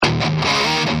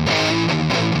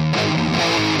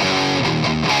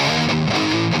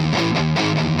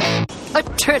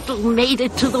turtle made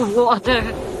it to the water.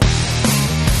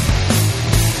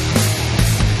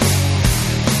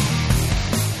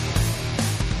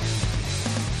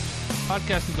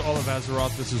 Podcasting to all of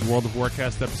Azeroth, this is World of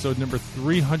Warcast episode number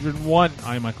 301.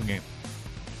 I'm Michael Game.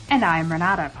 And I'm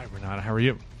Renata. Hi, Renata. How are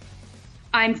you?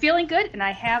 I'm feeling good, and I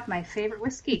have my favorite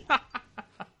whiskey.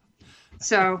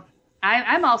 So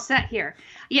I'm all set here.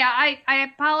 Yeah, I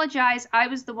apologize. I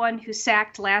was the one who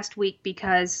sacked last week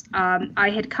because I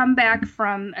had come back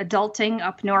from adulting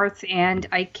up north, and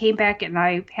I came back and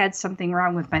I had something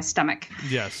wrong with my stomach.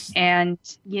 Yes. And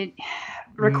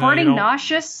recording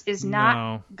nauseous is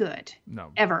not good.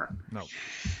 No. Ever. No.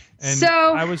 And so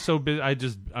I was so busy. I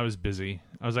was busy.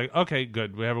 I was like, okay,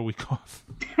 good. We have a week off.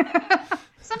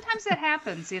 Sometimes that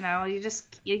happens, you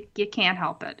can't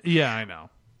help it. Yeah, I know.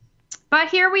 But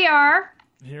here we are.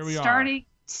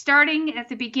 Starting at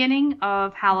the beginning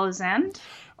of Hallow's End.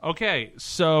 Okay,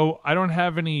 so I don't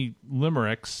have any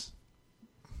limericks.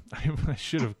 I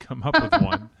should have come up with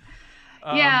one.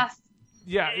 Yeah,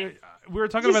 we were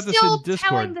talking about this in Discord. He's still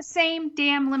telling the same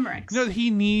damn limericks. No, he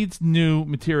needs new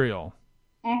material.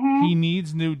 Mm-hmm. He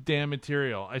needs new damn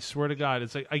material. I swear to God.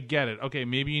 It's like, I get it. Okay,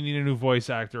 maybe you need a new voice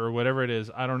actor or whatever it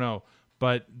is. I don't know.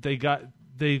 But they got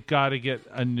to get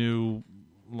a new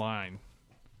line.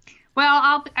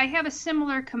 Well, I have a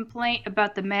similar complaint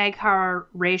about the Mag'har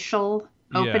racial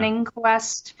opening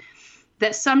quest,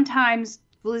 that sometimes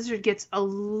Blizzard gets a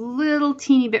little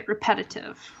teeny bit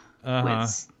repetitive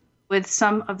with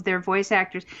some of their voice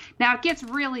actors. Now, it gets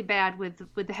really bad with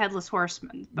the Headless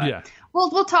Horseman, but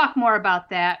we'll talk more about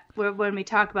that when we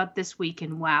talk about this week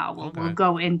in WoW. We'll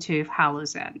go into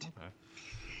Hallow's End. Okay.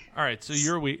 All right, so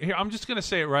your week. Here, I'm just going to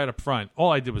say it right up front.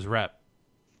 All I did was rep.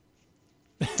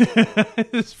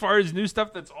 As far as new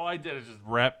stuff, that's all I did is just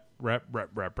rep.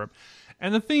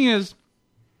 And the thing is,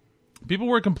 people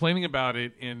were complaining about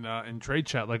it in trade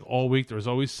chat like all week. There was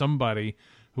always somebody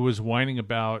who was whining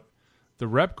about the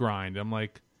rep grind. I'm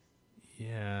like,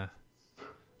 yeah.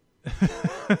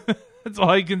 That's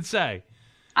all I can say.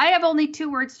 I have only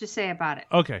 2 words to say about it.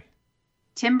 Okay.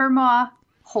 Timbermaw,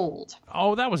 hold.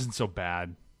 Oh, that wasn't so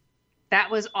bad.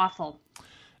 That was awful.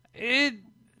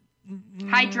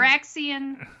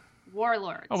 Hydraxian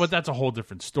warlords. Oh, but that's a whole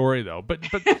different story, though. But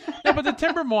but the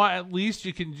Timbermaw, at least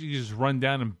you just run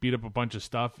down and beat up a bunch of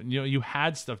stuff, and you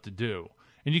had stuff to do,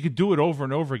 and you could do it over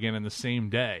and over again in the same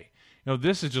day.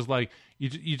 This is just like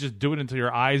you just do it until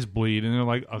your eyes bleed, and they're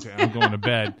like, okay, I'm going to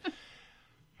bed.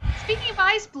 Speaking of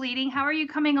eyes bleeding, how are you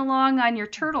coming along on your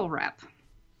turtle rep?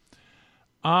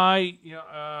 I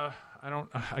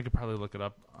could probably look it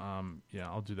up.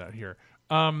 I'll do that here.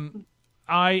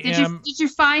 Did you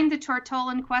find the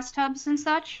Tortollan quest hubs and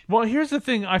such? Well, here's the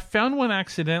thing. I found one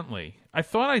accidentally. I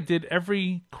thought I did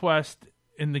every quest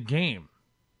in the game,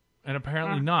 and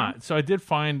apparently not. So I did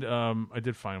find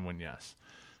one, yes.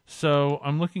 So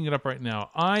I'm looking it up right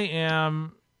now. I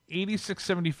am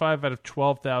 8675 out of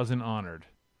 12,000 honored.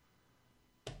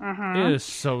 It is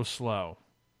so slow.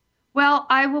 Well,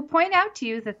 I will point out to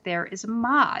you that there is a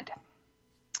mod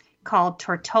called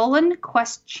Tortollan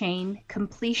Quest Chain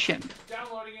Completion.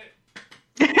 Downloading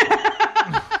it.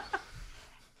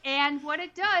 And what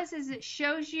it does is it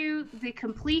shows you the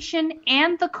completion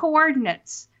and the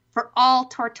coordinates for all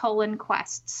Tortollan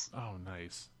quests. Oh,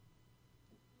 nice.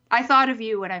 I thought of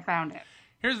you when I found it.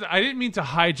 I didn't mean to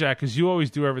hijack because you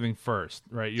always do everything first,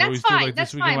 right? That's fine.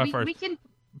 That's fine.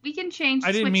 We can change.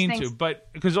 I didn't mean things. to,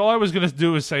 but because all I was going to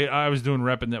do was say I was doing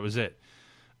rep and that was it.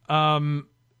 Well,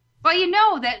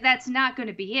 that's not going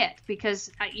to be it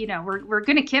because we're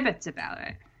going to kibitz about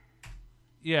it.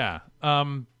 Yeah.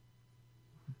 All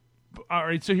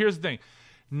right. So here's the thing: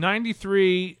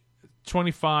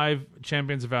 93-25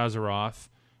 Champions of Azeroth.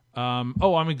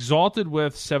 I'm exalted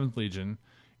with 7th Legion.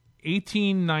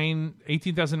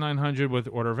 18,900 with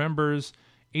Order of Embers.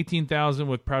 18,000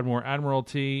 with Proudmoore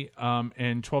Admiralty,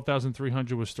 and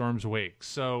 12,300 with Storm's Wake.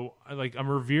 So, I'm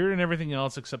revered in everything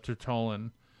else except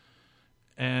Tortollan,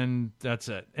 and that's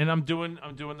it. And I'm doing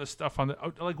the stuff on the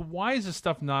why is this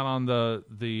stuff not on the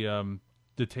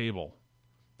table,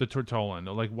 the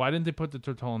Tortollan? Why didn't they put the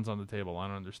Tortollans on the table? I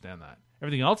don't understand that.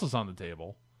 Everything else is on the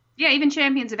table. Yeah, even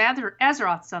Champions of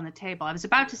Azeroth's on the table. I was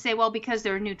about to say, well, because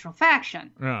they're a neutral faction.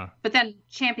 Yeah. But then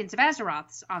Champions of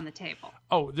Azeroth's on the table.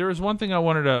 Oh, there was one thing I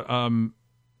wanted to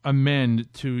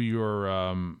amend to your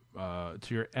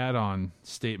add-on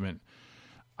statement.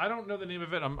 I don't know the name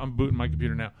of it. I'm booting my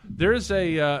computer now. There's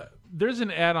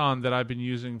an add-on that I've been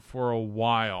using for a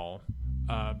while.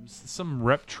 Some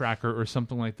rep tracker or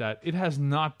something like that. It has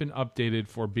not been updated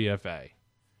for BFA.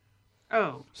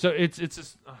 Oh. So it's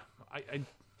just I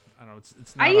don't know.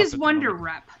 It's not I use Wonder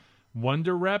Rep.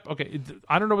 Wonder Rep. Okay,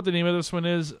 I don't know what the name of this one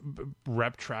is.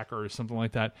 Rep Tracker or something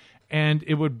like that. And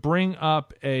it would bring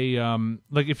up a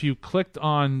like if you clicked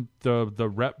on the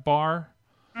rep bar,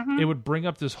 it would bring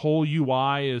up this whole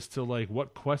UI as to like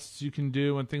what quests you can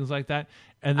do and things like that.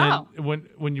 And then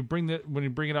when you bring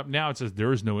it up now, it says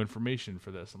there is no information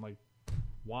for this. I'm like,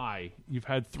 why? You've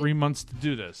had 3 months to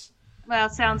do this. Well,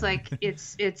 it sounds like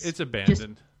it's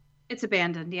abandoned. It's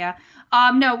abandoned, yeah.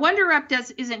 No, Wonder Rep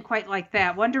isn't quite like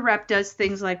that. Wonder Rep does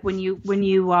things like when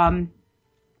you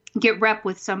get rep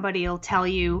with somebody, it'll tell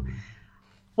you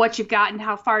what you've gotten,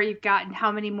 how far you've gotten, how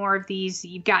many more of these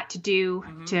you've got to do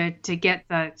to get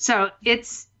the. So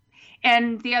it's,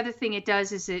 and the other thing it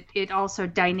does is it also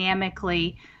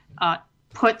dynamically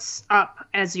puts up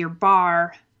as your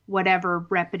bar whatever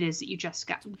rep it is that you just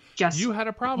got. You had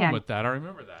a problem with that. I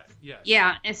remember that. Yes.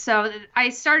 Yeah. And so I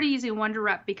started using Wonder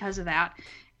Rep because of that.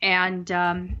 And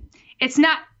it's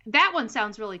not, that one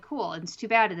sounds really cool. And it's too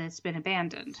bad that it's been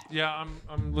abandoned. Yeah.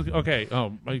 I'm looking. Okay.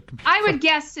 Oh, I would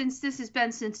guess since this has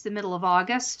been since the middle of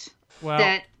August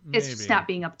that it's just not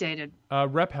being updated.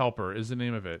 Rep Helper is the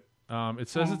name of it. It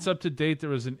says it's up to date. There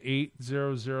was an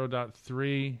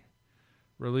 8.00.3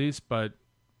 release, but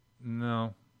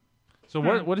no. So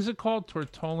what is it called?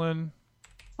 Tortollan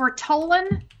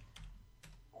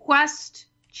Quest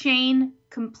Chain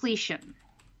Completion.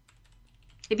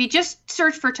 If you just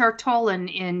search for Tortollan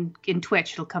in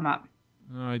Twitch, it'll come up.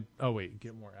 Wait,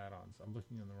 get more add-ons. I'm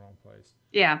looking in the wrong place.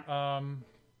 Yeah. All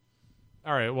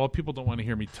right. Well, people don't want to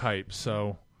hear me type,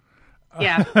 so.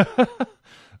 Yeah.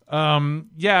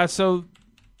 Yeah. So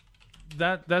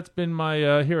that's been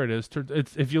my. Here it is.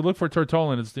 If you look for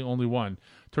Tortollan, it's the only one.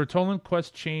 Tortollan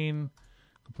Quest Chain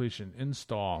Completion.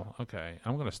 Install. Okay.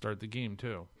 I'm going to start the game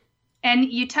too. And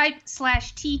you type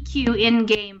 /TQ in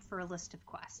game for a list of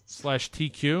quests.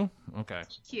 /TQ? Okay.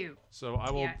 TQ. So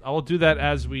I will do that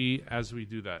as we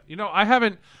do that. You know, I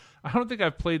don't think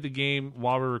I've played the game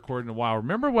while we're recording a while.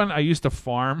 Remember when I used to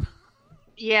farm?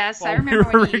 Yes, I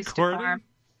remember when you used to farm.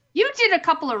 You did a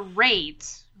couple of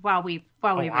raids while we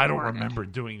recorded. I don't remember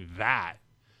doing that.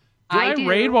 Did I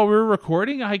raid while we were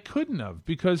recording? I couldn't have,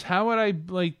 because how would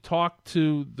I talk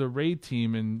to the raid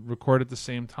team and record at the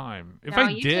same time? If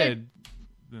I did,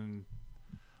 then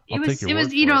I'll take your word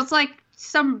for it. It's like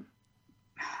some.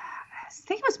 I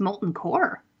think it was Molten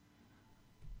Core.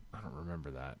 I don't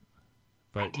remember that,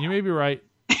 but you may be right.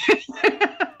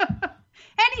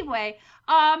 Anyway,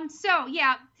 so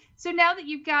now that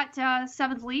you've got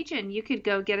 7th Legion, you could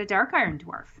go get a Dark Iron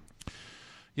Dwarf.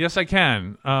 Yes, I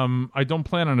can. I don't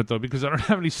plan on it though, because I don't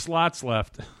have any slots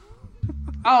left.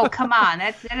 Oh, come on!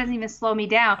 That doesn't even slow me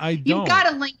down. I don't.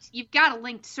 You've got a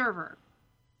linked server.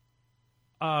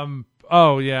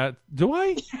 Oh yeah. Do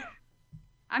I?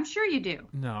 I'm sure you do.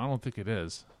 No, I don't think it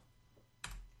is.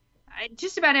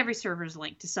 Just about every server is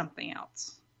linked to something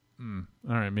else. All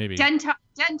right, maybe.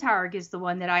 Dentarg is the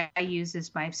one that I use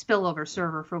as my spillover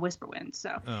server for Whisperwind.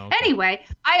 So Anyway,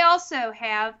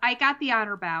 I got the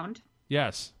Honor Bound.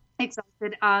 Yes.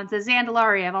 Exalted. The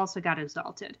Zandalari I've also got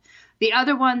exalted. The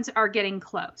other ones are getting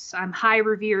close. I'm high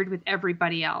revered with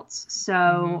everybody else.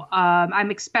 So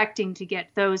I'm expecting to get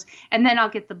those. And then I'll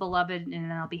get the Beloved and then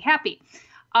I'll be happy.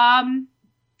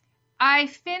 I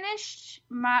finished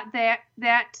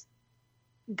that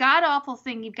god-awful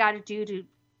thing you've got to do to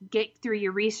get through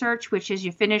your research, which is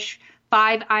you finish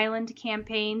 5 island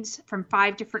campaigns from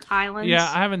 5 different islands. Yeah,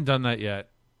 I haven't done that yet.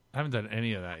 I haven't done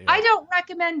any of that yet. I don't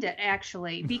recommend it,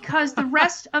 actually, because the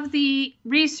rest of the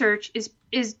research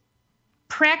is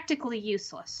practically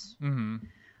useless. Mm-hmm.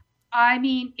 I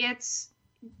mean, it's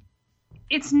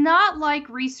not like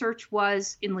research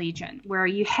was in Legion, where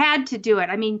you had to do it.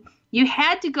 I mean, you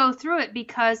had to go through it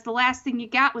because the last thing you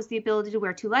got was the ability to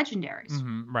wear 2 legendaries.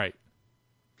 Mm-hmm, right.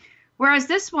 Whereas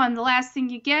this one, the last thing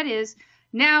you get is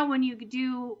now when you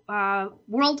do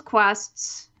world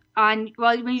quests when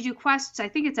you do quests, I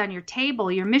think it's on your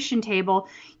table, your mission table,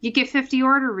 you get 50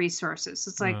 order resources.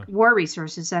 It's like war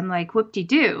resources. I'm like,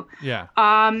 whoop-de-doo. Yeah.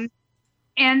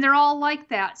 And they're all like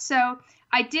that. So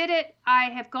I did it. I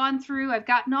have gone through. I've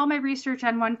gotten all my research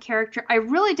on one character. I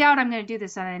really doubt I'm going to do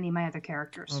this on any of my other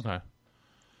characters. Okay.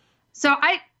 So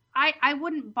I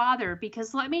wouldn't bother,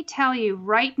 because let me tell you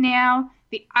right now,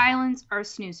 the islands are a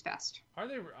snooze fest. Are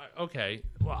they? Okay.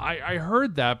 Well, I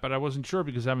heard that, but I wasn't sure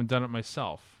because I haven't done it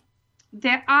myself.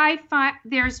 That I find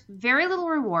there's very little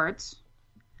rewards.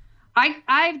 The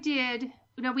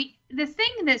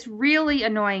thing that's really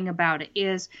annoying about it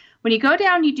is when you go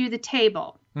down, you do the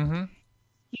table. Mm-hmm.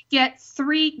 You get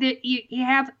 3. You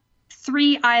have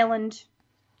 3 island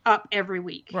up every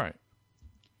week. Right.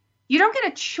 You don't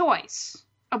get a choice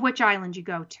of which island you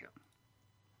go to.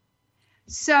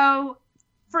 So,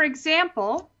 for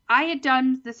example, I had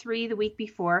done the 3 the week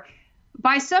before.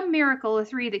 By some miracle, the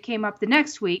 3 that came up the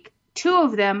next week, 2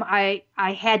 of them I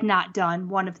had not done.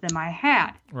 1 of them I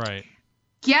had. Right.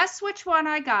 Guess which one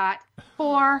I got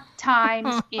 4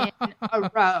 times in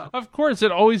a row. Of course,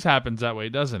 it always happens that way,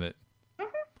 doesn't it? Mm-hmm.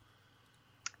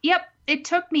 Yep. It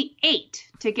took me 8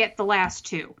 to get the last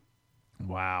 2.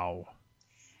 Wow.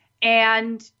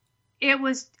 And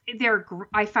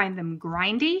I find them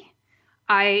grindy.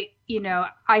 I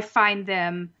find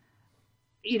them,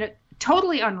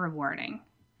 totally unrewarding.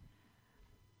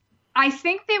 I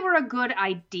think they were a good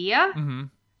idea,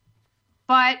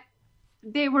 but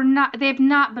they've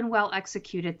not been well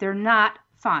executed. They're not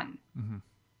fun.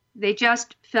 They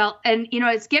just felt, and it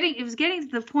was getting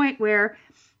to the point where,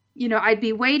 I'd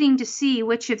be waiting to see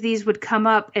which of these would come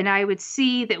up, and I would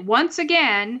see that once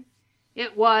again,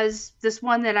 it was this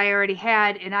one that I already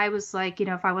had, and I was like,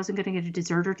 if I wasn't going to get a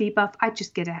deserter debuff, I'd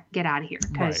just get out of here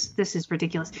because this is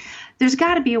ridiculous. There's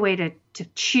got to be a way to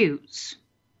choose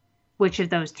which of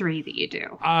those 3 that you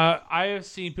do. I have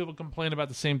seen people complain about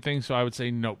the same thing, so I would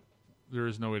say nope. There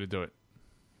is no way to do it.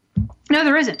 No,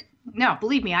 there isn't. No,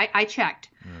 believe me, I checked.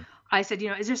 Yeah. I said,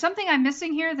 is there something I'm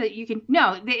missing here that you can?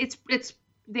 No,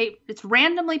 it's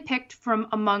randomly picked from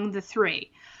among the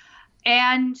 3.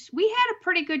 And we had a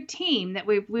pretty good team that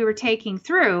we were taking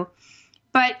through.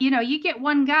 But, you get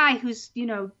one guy who's,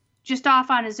 just off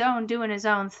on his own doing his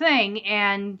own thing,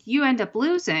 and you end up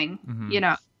losing,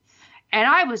 And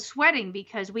I was sweating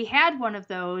because we had one of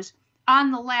those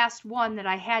on the last one that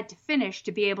I had to finish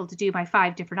to be able to do my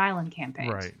 5 different island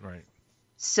campaigns. Right.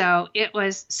 So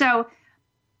as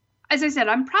I said,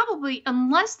 I'm probably,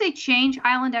 unless they change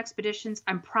island expeditions,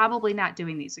 I'm probably not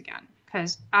doing these again.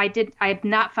 Because I have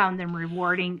not found them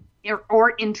rewarding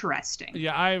or interesting.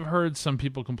 Yeah, I've heard some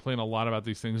people complain a lot about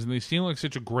these things, and they seem like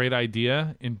such a great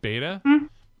idea in beta.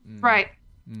 Right.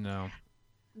 No.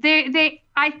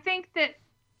 I think that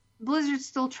Blizzard's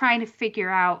still trying to figure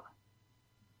out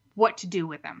what to do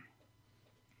with them.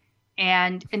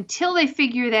 And until they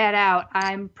figure that out,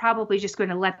 I'm probably just going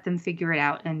to let them figure it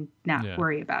out and not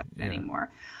worry about it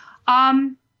anymore.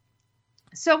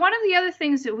 So one of the other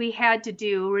things that we had to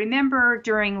do, remember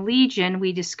during Legion,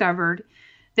 we discovered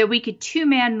that we could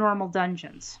 2-man normal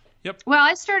dungeons. Yep. Well,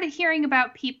 I started hearing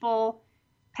about people,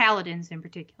 paladins in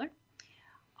particular,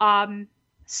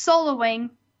 soloing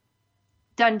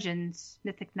dungeons,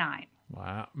 Mythic 9.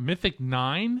 Wow. Mythic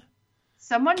 9?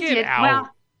 Someone did. Out. Well,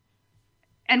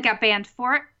 and got banned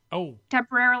for it. Oh.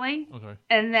 Temporarily. Okay.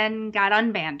 And then got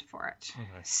unbanned for it.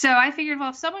 Okay. So I figured,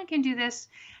 well, if someone can do this,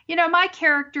 my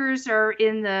characters are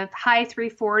in the high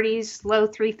 340s, low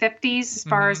 350s as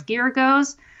far as gear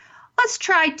goes. Let's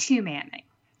try 2-manning.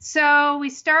 So we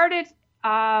started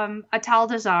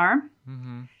Ataldazar.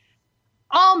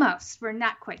 Almost. We're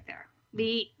not quite there.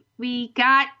 We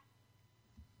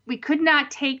could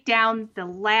not take down the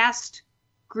last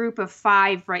group of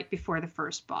 5 right before the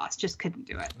first boss. Just couldn't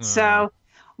do it. So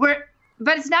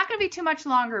but it's not going to be too much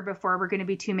longer before we're going to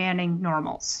be 2-manning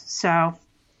normals. So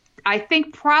I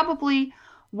think probably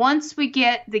once we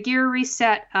get the gear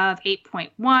reset of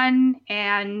 8.1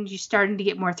 and you're starting to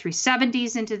get more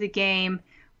 370s into the game,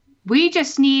 we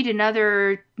just need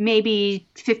another maybe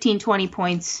 15, 20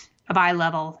 points of eye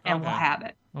level and we'll have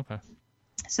it. Okay.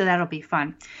 So that'll be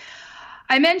fun.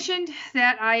 I mentioned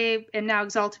that I am now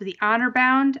exalted with the Honor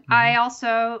Bound. I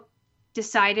also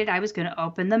decided I was going to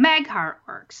open the Mag'har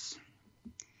orcs.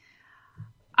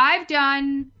 I've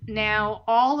done now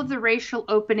all of the racial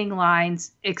opening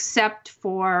lines except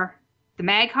for the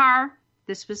Mag'har.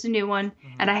 This was a new one.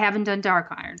 And I haven't done Dark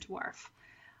Iron Dwarf.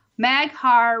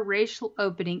 Mag'har racial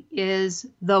opening is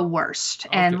the worst.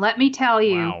 Okay. And let me tell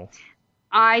you,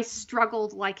 I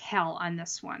struggled like hell on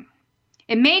this one.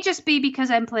 It may just be because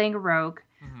I'm playing a rogue,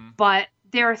 but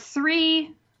there are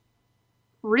 3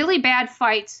 really bad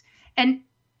fights, and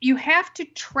you have to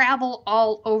travel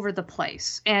all over the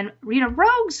place. And,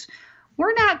 rogues,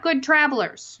 we're not good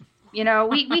travelers. We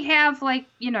have,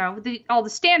 all the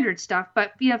standard stuff,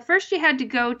 but, first you had to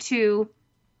go to,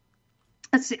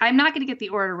 let's see, I'm not going to get the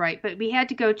order right, but we had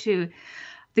to go to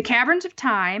the Caverns of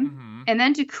Time, and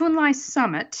then to Kunlai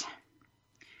Summit,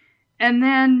 and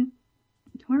then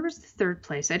where was the 3rd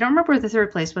place? I don't remember where the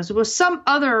 3rd place was. It was some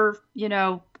other,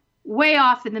 way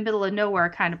off in the middle of nowhere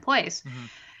kind of place.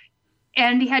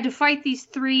 And he had to fight these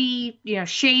 3,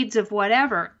 shades of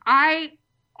whatever. I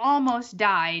almost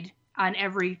died on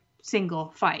every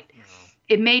single fight.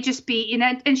 It may just be,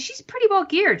 and she's pretty well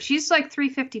geared. She's like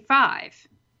 355.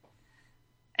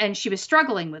 And she was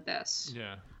struggling with this.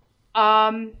 Yeah.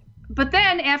 But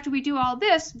then after we do all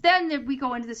this, then we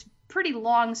go into this pretty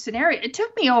long scenario. It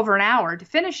took me over an hour to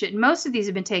finish it. And most of these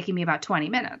have been taking me about 20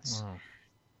 minutes. Wow.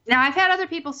 Now, I've had other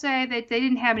people say that they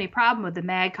didn't have any problem with the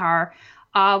Magcar.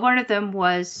 One of them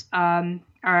was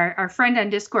our friend on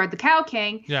Discord, the Cow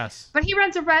King. Yes. But he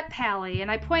runs a Ret Pally,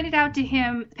 and I pointed out to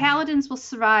him, Paladins will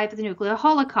survive the nuclear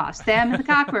holocaust, them and the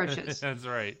cockroaches. That's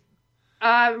right.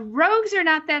 Rogues are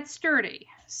not that sturdy.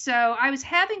 So I was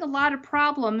having a lot of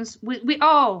problems.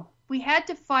 We had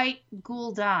to fight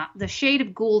Gul'dan, the Shade of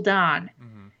Gul'dan.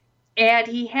 Mm-hmm. And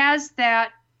he has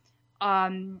that,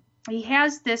 he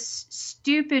has this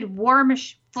stupid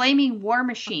flaming war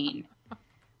machine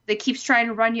that keeps trying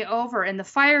to run you over, and the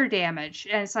fire damage.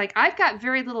 And it's like, I've got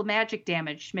very little magic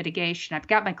damage mitigation. I've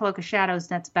got my Cloak of Shadows, and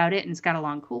that's about it, and it's got a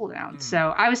long cooldown. Mm.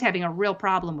 So I was having a real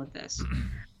problem with this.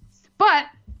 But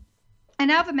I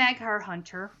now have a Magcar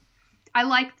Hunter. I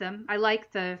like them. I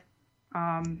like the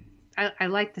I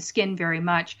like the skin very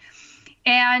much.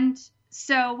 And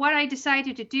so what I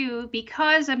decided to do,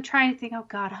 because I'm trying to think, oh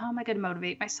God, how am I going to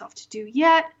motivate myself to do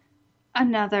yet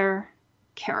another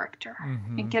character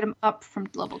and get him up from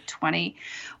level 20,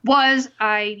 was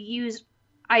I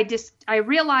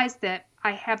realized that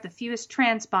I have the fewest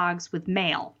transmogs with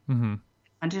male. Mm-hmm.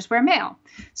 Hunters wear male.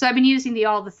 So I've been using the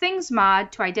All the Things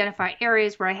mod to identify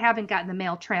areas where I haven't gotten the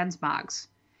male transmogs.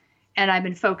 And I've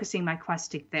been focusing my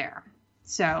questing there.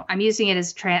 So I'm using it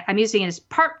as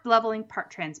part leveling,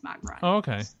 part transmog run. Oh,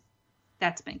 okay.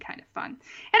 That's been kind of fun.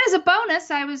 And as a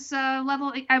bonus, I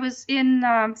was in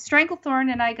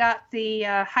Stranglethorn, and I got the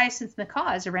Hyacinth Macaw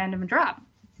as a random drop.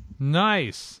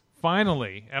 Nice.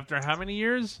 Finally. After how many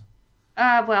years?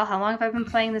 Well, how long have I been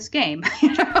playing this game?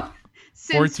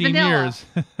 Since 14 vanilla. years.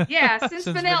 Yeah, since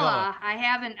vanilla. I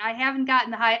haven't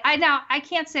gotten the high. I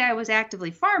can't say I was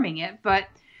actively farming it, but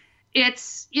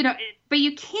it's, but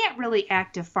you can't really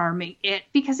active farming it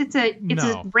because it's a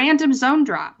random zone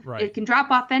drop. Right. It can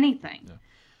drop off anything. Yeah.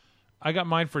 I got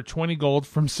mine for 20 gold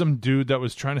from some dude that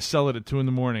was trying to sell it at 2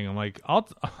 a.m. I'm like,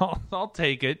 I'll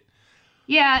take it.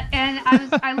 Yeah, and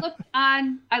I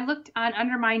looked on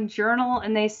Undermine Journal,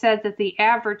 and they said that the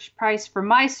average price for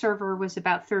my server was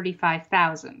about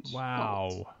 35,000. Wow.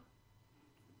 Gold.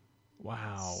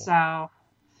 Wow. So,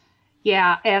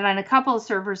 yeah, and on a couple of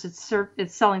servers,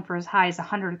 it's selling for as high as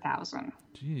 100,000.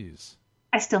 Jeez.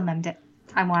 I still memmed it.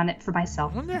 I want it for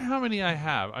myself. I wonder how many I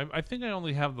have. I think I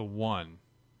only have the one.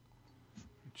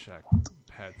 Check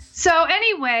pets. So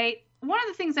anyway, one of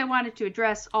the things I wanted to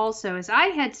address also is I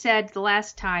had said the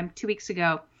last time, 2 weeks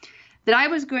ago, that I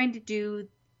was going to do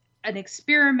an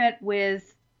experiment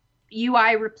with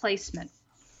UI replacement.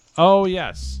 Oh,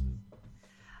 yes.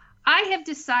 I have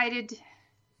decided,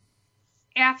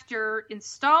 after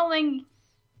installing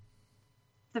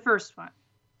the first one,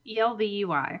 ELV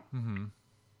UI,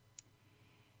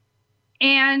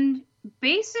 and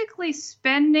basically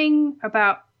spending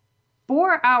about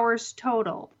 4 hours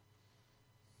total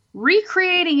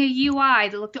recreating a UI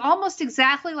that looked almost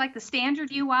exactly like the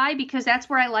standard UI, because that's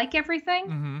where I like everything.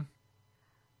 Mm-hmm.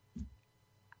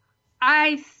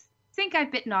 I think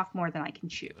I've bitten off more than I can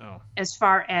chew. As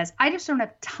far as I just don't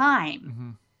have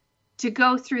time to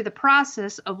go through the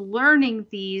process of learning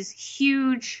these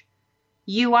huge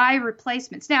UI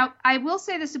replacements. Now, I will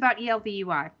say this about ELV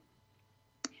UI.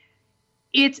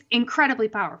 It's incredibly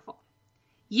powerful.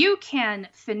 You can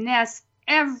finesse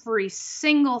every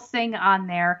single thing on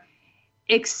there,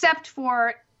 except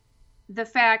for the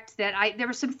fact that there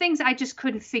were some things I just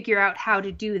couldn't figure out how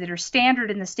to do that are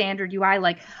standard in the standard UI.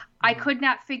 Like, I could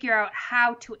not figure out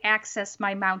how to access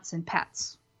my mounts and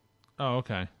pets. Oh,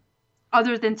 okay.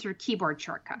 Other than through keyboard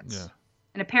shortcuts. Yeah.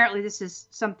 And apparently this is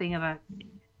something of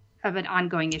an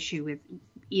ongoing issue with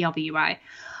ELV UI.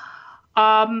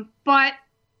 But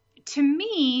to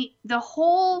me, the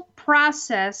whole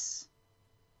process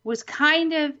was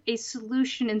kind of a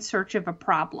solution in search of a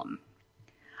problem.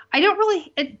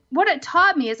 What it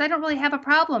taught me is I don't really have a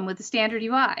problem with the standard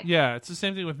UI. Yeah, it's the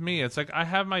same thing with me. It's like I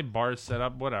have my bars set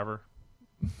up, whatever.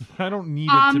 I don't need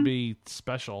it to be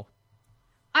special.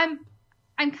 I'm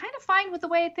kind of fine with the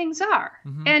way things are.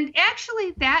 Mm-hmm. And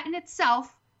actually that in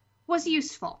itself was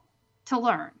useful to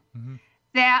learn. Mm-hmm.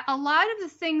 That a lot of the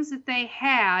things that they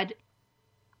had,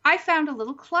 I found a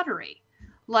little cluttery.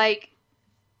 Like,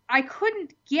 I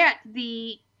couldn't get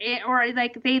they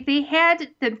had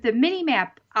the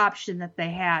mini-map option that they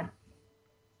had.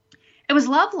 It was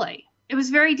lovely. It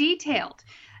was very detailed.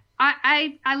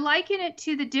 I liken it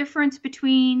to the difference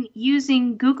between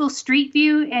using Google Street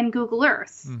View and Google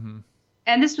Earth. Mm-hmm.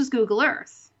 And this was Google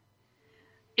Earth.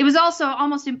 It was also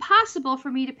almost impossible for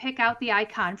me to pick out the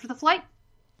icon for the flight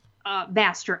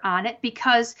master on it,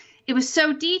 because it was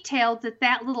so detailed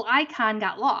that little icon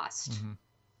got lost. Mm-hmm.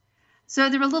 So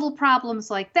there were little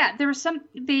problems like that. There was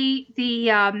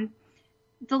the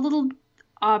little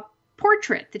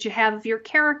portrait that you have of your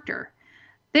character.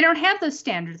 They don't have those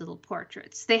standard little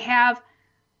portraits. They have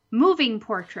moving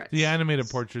portraits. The animated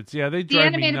portraits. Yeah, they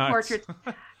drive me nuts. Portraits.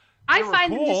 I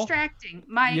find them distracting.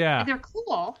 They're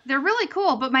cool. They're really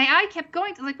cool, but my eye kept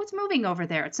going to, like, what's moving over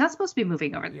there? It's not supposed to be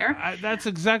moving over there. That's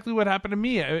exactly what happened to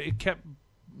me. It kept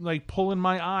like pulling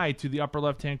my eye to the upper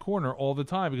left-hand corner all the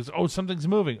time because, something's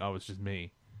moving. Oh, it's just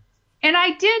me. And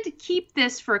I did keep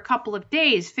this for a couple of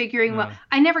days, figuring, well,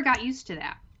 I never got used to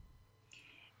that.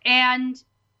 And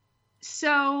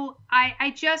so I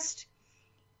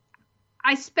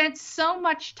spent so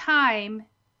much time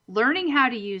learning how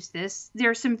to use this.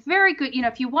 There's some very good,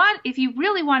 if you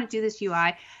really want to do this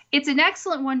UI, it's an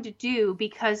excellent one to do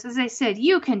because, as I said,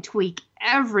 you can tweak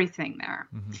everything there.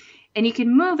 Mm-hmm. And you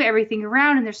can move everything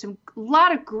around, and there's a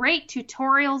lot of great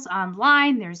tutorials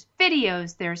online. There's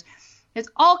videos, there's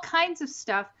all kinds of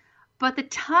stuff. But the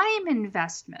time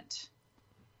investment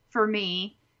for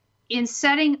me in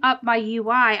setting up my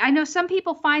UI, I know some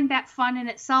people find that fun in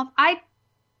itself. I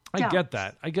get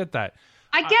that. I get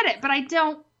it, but I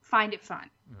don't find it fun.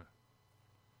 Yeah.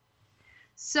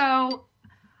 So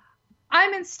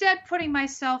I'm instead throwing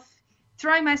myself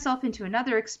into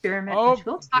another experiment, which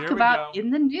we'll talk about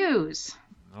in the news.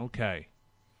 Okay.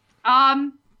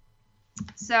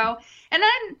 So, and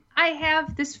then I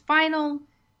have this final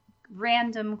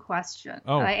random question.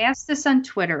 Oh. I asked this on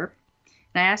Twitter,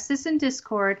 and I asked this in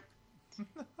Discord.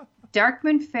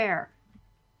 Darkman Fair.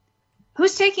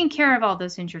 Who's taking care of all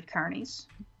those injured carnies?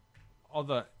 All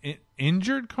the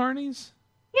injured carnies?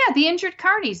 Yeah, the injured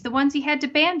carnies, the ones he had to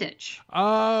bandage.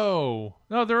 Oh,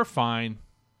 no, they're fine.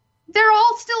 They're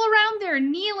all still around there,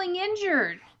 kneeling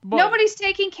injured. But nobody's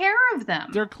taking care of them.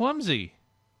 They're clumsy.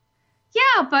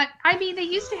 Yeah, but, they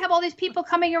used to have all these people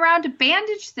coming around to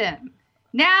bandage them.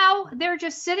 Now, they're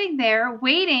just sitting there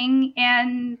waiting,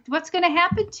 and what's going to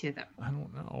happen to them? I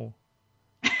don't know.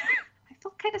 I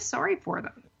feel kind of sorry for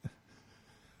them.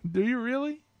 Do you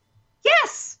really?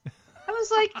 Yes!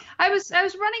 I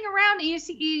was running around, and you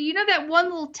see, that one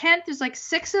little tent, there's like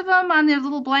 6 of them on their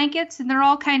little blankets, and they're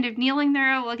all kind of kneeling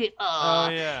there looking, oh,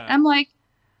 yeah. I'm like,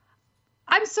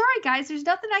 I'm sorry, guys, there's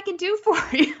nothing I can do for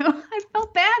you. I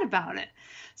felt bad about it.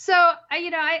 So,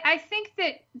 I think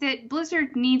that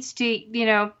Blizzard needs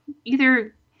to,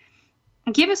 either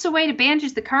give us a way to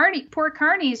bandage the poor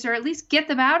carnies, or at least get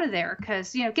them out of there,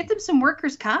 because, get them some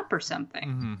workers' comp or something.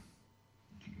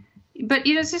 Mm-hmm. But,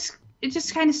 it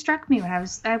just kind of struck me when I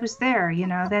was there,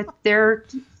 that they're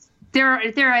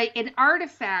an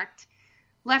artifact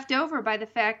left over by the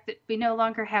fact that we no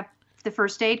longer have the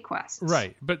first aid quests.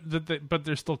 Right, but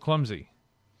they're still clumsy.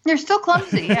 They're still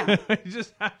clumsy, yeah. You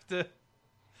just have to,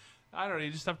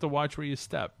 you just have to watch where you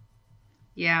step.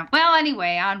 Yeah. Well,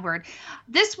 anyway, onward.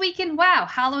 This week in WoW,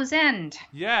 Hallow's End.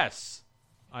 Yes.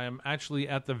 I am actually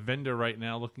at the vendor right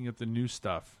now looking at the new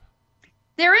stuff.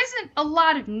 There isn't a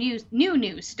lot of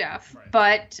new stuff, right.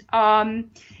 But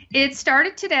it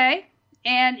started today,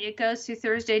 and it goes through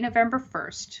Thursday, November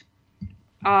 1st.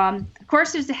 Of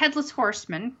course, there's the Headless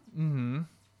Horseman. Mm-hmm.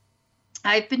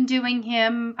 I've been doing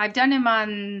him. I've done him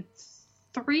on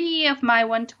 3 of my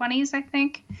 120s, I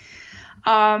think.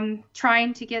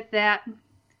 Trying to get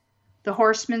the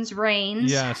Horseman's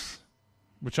Reigns. Yes,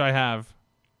 which I have.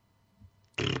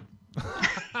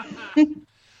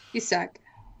 You suck.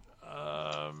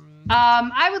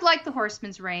 I would like the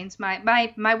Horseman's Reigns.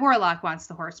 My Warlock wants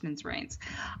the Horseman's Reigns.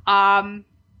 I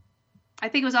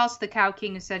think it was also the Cow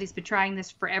King who said he's been trying this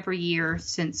for every year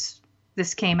since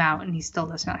this came out, and he still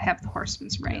does not have the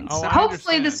Horseman's Reigns. Oh, so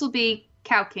hopefully this will be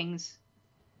Cow King's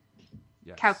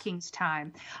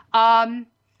time.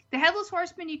 The Headless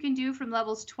Horseman you can do from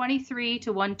levels 23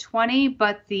 to 120,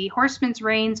 but the Horseman's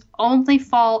Reigns only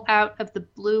fall out of the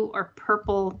blue or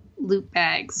purple loot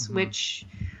bags, mm-hmm. which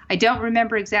I don't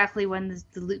remember exactly when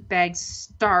the loot bags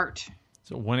start.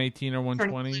 So 118 or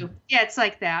 120? Yeah, it's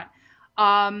like that.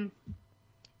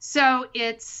 So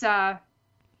it's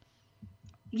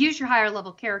use your higher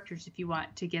level characters if you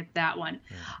want to get that one.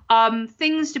 Yeah.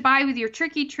 Things to buy with your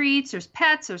tricky treats. There's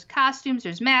pets, there's costumes,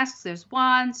 there's masks, there's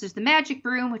wands, there's the magic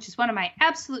broom, which is one of my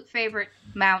absolute favorite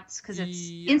mounts because it's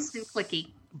instant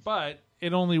clicky. But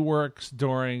it only works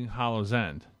during Hallow's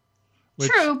End.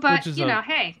 True, but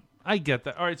hey. I get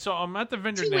that. All right, so I'm at the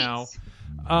vendor 2 now.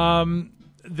 weeks.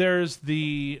 There's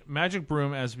the magic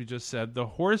broom, as we just said, the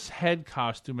horse head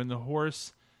costume, and the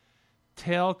horse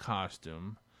tail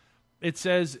costume. It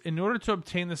says, in order to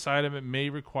obtain this item, it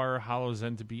may require Hallow's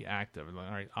End to be active. And all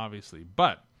right, obviously.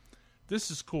 But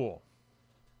this is cool.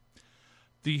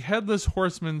 The Headless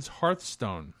Horseman's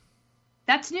Hearthstone.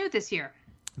 That's new this year.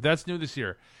 That's new this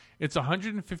year. It's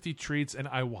 150 treats, and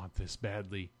I want this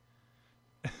badly.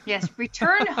 Yes,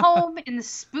 return home in the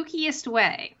spookiest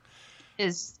way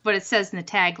is what it says in the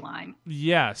tagline.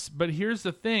 Yes, but here's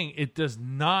the thing. It does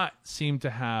not seem to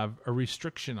have a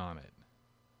restriction on it.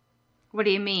 What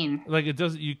do you mean? Like, it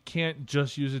doesn't. You can't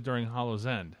just use it during Hallow's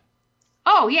End.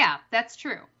 Oh, yeah, that's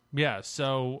true. Yeah,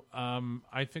 so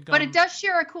I think. But it does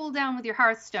share a cooldown with your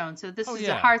Hearthstone, so this is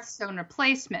yeah. a Hearthstone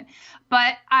replacement.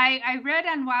 But I read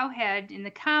on Wowhead in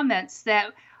the comments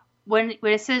that when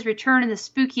it says return in the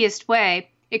spookiest way,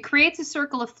 it creates a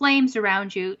circle of flames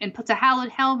around you and puts a hallowed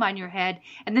helm on your head,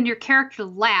 and then your character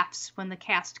laughs when the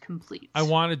cast completes. I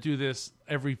want to do this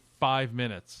every 5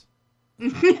 minutes.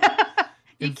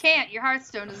 You can't. Your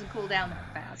Hearthstone doesn't cool down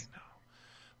that fast.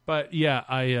 But yeah,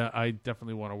 I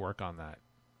definitely want to work on that.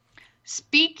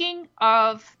 Speaking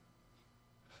of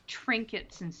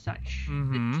trinkets and such,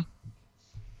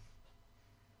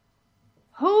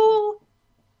 who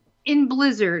in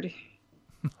Blizzard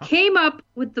came up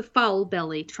with the foul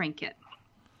belly trinket?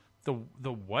 The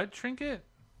what trinket?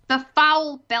 The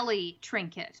foul belly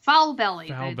trinket. Foul belly.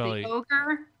 Belly. The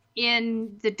ogre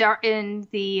in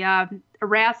the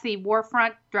Arathi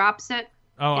Warfront drops it.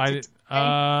 Oh, did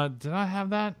I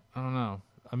have that? I don't know.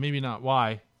 Maybe not.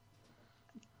 Why?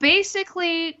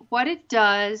 Basically, what it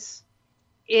does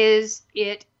is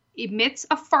it emits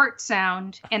a fart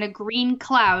sound and a green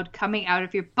cloud coming out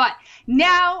of your butt.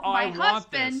 Now, my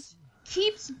husband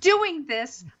keeps doing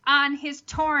this on his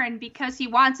Tauren because he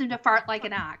wants him to fart like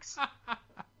an ox.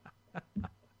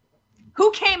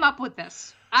 Who came up with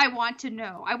this? I want to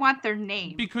know. I want their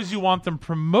name. Because you want them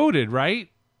promoted, right?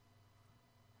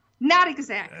 Not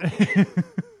exactly.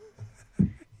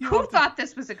 Who thought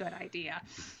this was a good idea?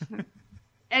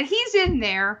 And he's in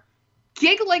there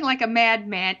giggling like a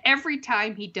madman every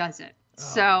time he does it.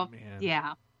 So,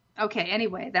 yeah. Okay,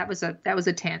 anyway, that was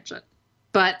a tangent.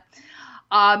 But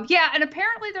yeah, and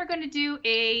apparently they're going to do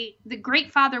the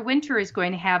Great Father Winter is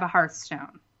going to have a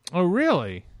Hearthstone. Oh,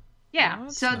 really? Yeah. Oh,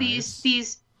 so nice.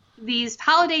 these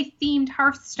holiday themed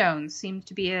Hearthstones seem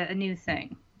to be a new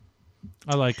thing.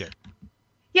 I like it.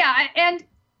 Yeah, and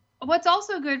what's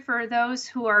also good for those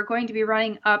who are going to be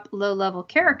running up low-level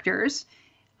characters,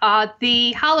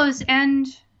 the Hallow's End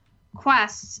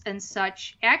quests and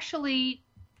such actually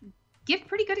give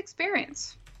pretty good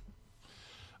experience.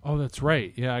 Oh, that's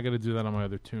right. Yeah, I got to do that on my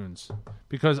other tunes.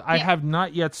 Because I have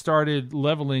not yet started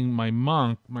leveling my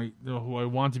monk, who I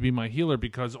want to be my healer,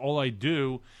 because all I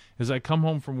do is I come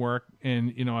home from work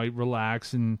and, I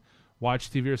relax and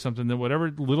watch TV or something. Then whatever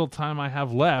little time I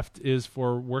have left is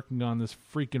for working on this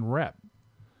freaking rep.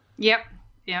 Yep.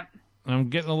 I'm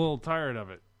getting a little tired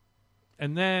of it.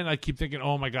 And then I keep thinking,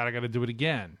 oh my God, I got to do it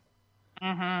again.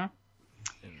 Mm-hmm.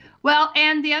 Well,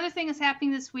 and the other thing that's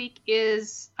happening this week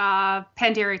is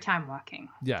Pandaria Time Walking.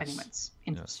 Yes. If anyone's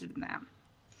interested in that.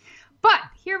 But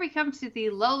here we come to the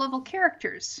low-level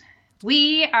characters.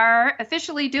 We are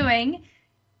officially doing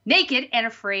Naked and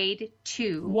Afraid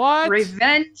 2. What?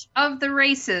 Revenge of the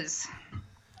Races.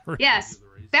 Yes,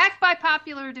 back by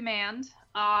popular demand.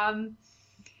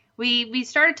 We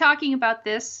started talking about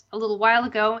this a little while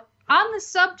ago on the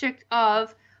subject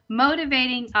of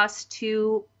motivating us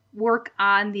to work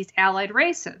on these allied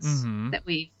races that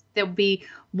we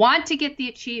want to get the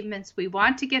achievements, we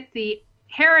want to get the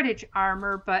heritage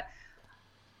armor, but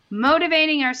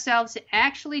motivating ourselves to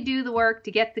actually do the work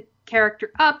to get the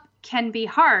character up can be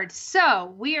hard.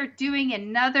 So we are doing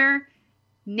another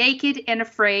Naked and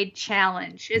Afraid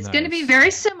challenge. It's going to be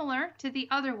very similar to the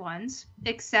other ones,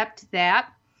 except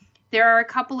that there are a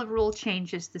couple of rule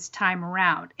changes this time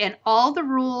around. And all the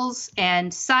rules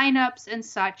and signups and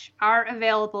such are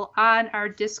available on our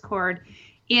Discord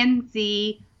in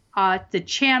the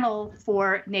channel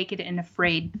for Naked and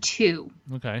Afraid 2.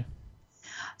 Okay.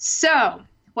 So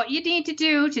what you need to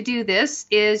do this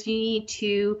is you need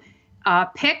to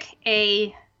pick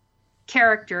a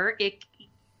character.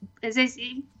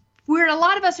 Where a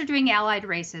lot of us are doing allied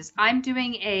races. I'm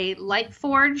doing a light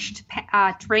forged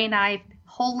Draenei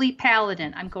Holy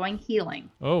Paladin. I'm going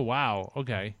healing. Oh, wow.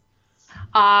 Okay.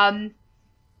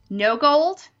 No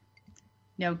gold,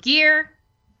 no gear,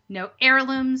 no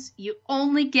heirlooms. You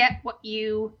only get what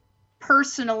you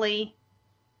personally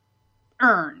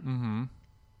earn. Mm-hmm.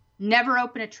 Never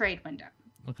open a trade window.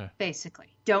 Okay. Basically.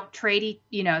 Don't trade,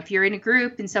 if you're in a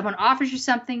group and someone offers you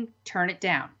something, turn it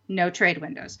down. No trade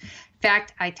windows. In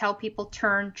fact, I tell people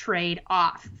turn trade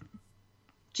off.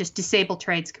 Just disable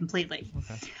trades completely.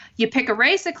 Okay. You pick a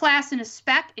race, a class, and a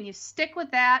spec, and you stick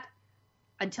with that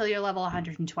until you're level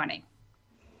 120.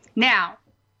 Now,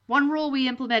 one rule we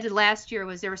implemented last year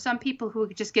was there were some people who were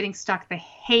just getting stuck. They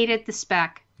hated the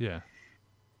spec. Yeah.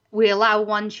 We allow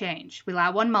one change. We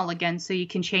allow one mulligan, so you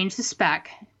can change the spec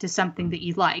to something that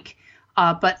you like,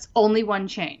 but it's only one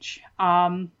change.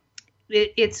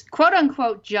 It's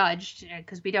quote-unquote judged,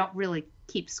 because we don't really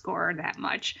keep score that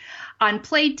much, on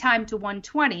played time to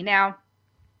 120. Now,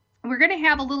 we're going to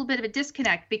have a little bit of a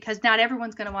disconnect because not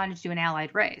everyone's going to want to do an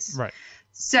allied race. Right.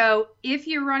 So if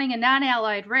you're running a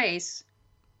non-allied race,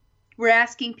 we're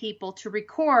asking people to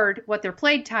record what their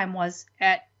played time was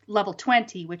at level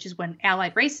 20, which is when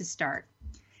allied races start.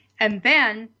 And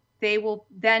then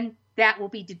that will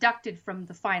be deducted from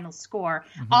the final score.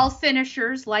 Mm-hmm. All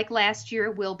finishers, like last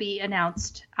year, will be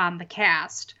announced on the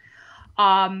cast.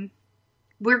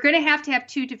 We're going to have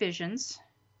 2 divisions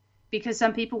because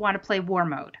some people want to play war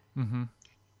mode. Mm-hmm.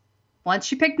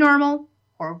 Once you pick normal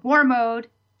or war mode,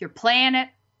 you're playing it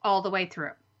all the way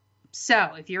through.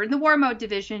 So if you're in the war mode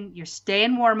division, you're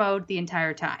staying war mode the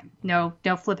entire time. No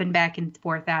flipping back and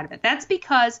forth out of it. That's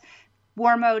because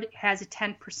war mode has a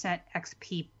 10%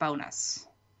 XP bonus,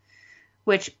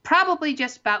 which probably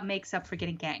just about makes up for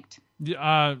getting ganked.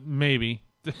 Maybe.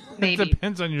 It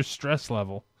depends on your stress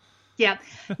level. Yeah.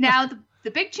 Now,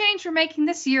 the big change we're making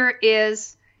this year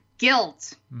is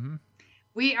guilds. Mm-hmm.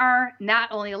 We are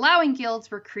not only allowing guilds,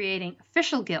 we're creating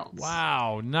official guilds.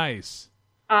 Wow, nice.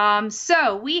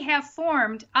 So we have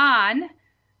formed on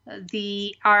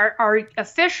our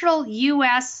official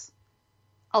U.S.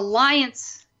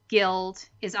 Alliance guild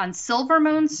is on Silver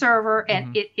Moon server,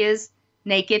 and it is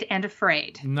Naked and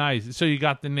Afraid. Nice. So you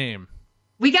got the name.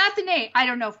 We got the name. I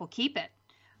don't know if we'll keep it,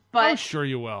 but sure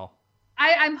you will.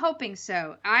 I'm hoping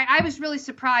so. I was really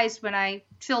surprised when I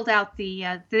filled out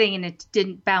the thing and it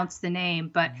didn't bounce the name.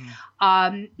 But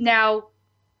now,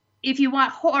 if you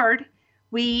want Horde,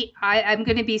 I'm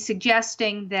going to be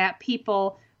suggesting that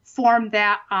people form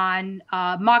that on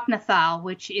Mognathal,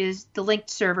 which is the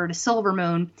linked server to Silver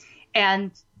Moon,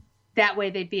 and that way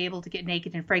they'd be able to get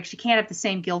Naked and Afraid. You can't have the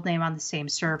same guild name on the same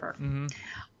server.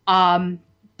 Mm-hmm.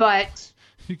 But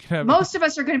most of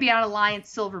us are going to be on Alliance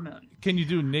Silver Moon. Can you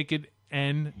do Naked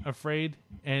and Afraid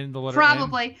and the letter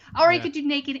Probably. N? Or you could do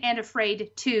Naked and Afraid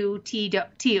 2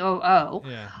 TOO.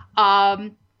 Yeah.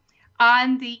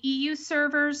 On the EU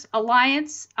servers,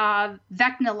 Alliance,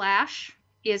 Vecna Lash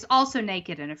is also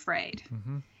Naked and Afraid.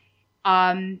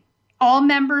 Mm-hmm. All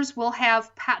members will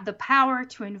have the power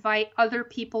to invite other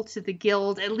people to the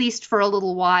guild, at least for a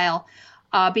little while.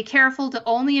 Be careful to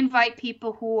only invite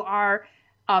people who are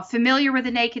familiar with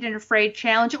the Naked and Afraid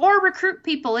challenge, or recruit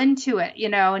people into it,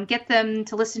 and get them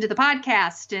to listen to the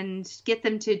podcast and get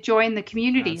them to join the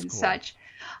community. That's and cool. Such.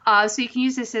 So you can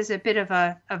use this as a bit of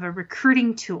a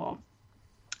recruiting tool.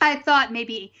 I thought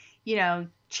maybe,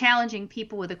 challenging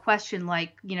people with a question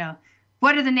like,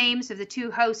 what are the names of the 2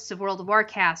 hosts of World of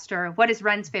Warcast, or what is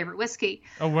Ren's favorite whiskey?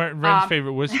 Oh, Ren's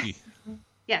favorite whiskey.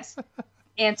 Yes.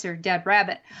 Answer, Dead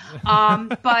Rabbit.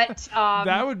 But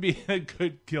that would be a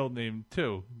good guild name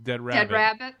too. Dead Rabbit. Dead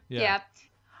Rabbit. Yeah.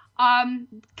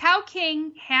 Cow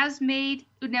King has made.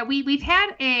 Now we've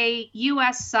had a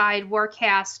U.S. side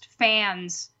Warcast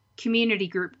fans community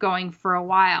group going for a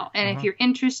while, and if you're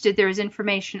interested, there's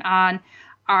information on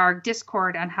our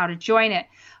Discord on how to join it.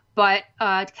 But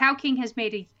Cow King has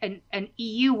made an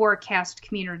EU Warcast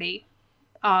community.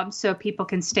 So people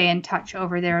can stay in touch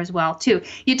over there as well, too.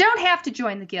 You don't have to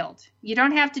join the guild. You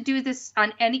don't have to do this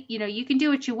on any, you can do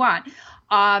what you want.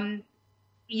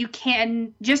 You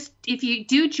can just, if you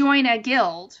do join a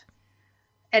guild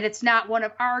and it's not one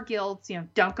of our guilds,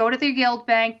 don't go to the guild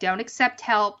bank, don't accept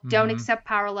help, don't accept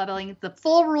power leveling. The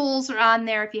full rules are on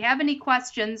there. If you have any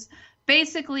questions,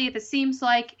 basically, if it seems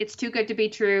like it's too good to be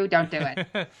true, don't do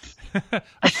it.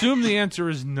 Assume the answer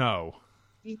is no.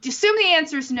 You assume the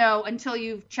answer is no until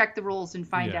you check the rules and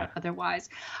find out otherwise.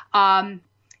 And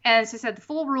as I said, the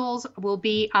full rules will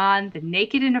be on the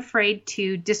Naked and Afraid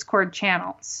 2 Discord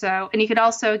channel. So, and you can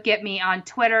also get me on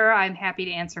Twitter. I'm happy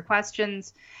to answer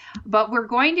questions. But we're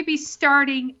going to be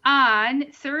starting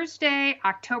on Thursday,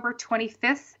 October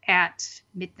 25th at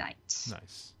midnight.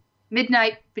 Nice.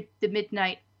 Midnight, the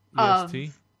midnight of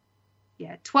EST?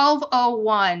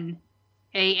 12:01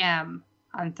 a.m.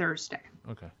 on Thursday.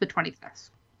 Okay. The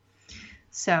 25th.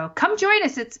 So come join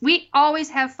us. We always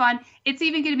have fun. It's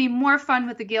even going to be more fun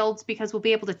with the guilds because we'll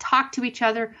be able to talk to each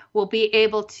other. We'll be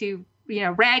able to,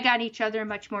 rag on each other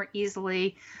much more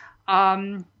easily.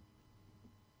 And,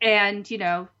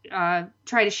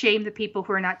 try to shame the people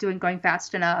who are not going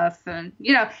fast enough. And,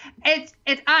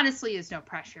 it honestly is no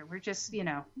pressure. We're just,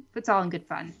 it's all in good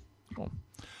fun. Cool.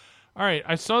 All right.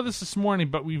 I saw this morning,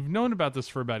 but we've known about this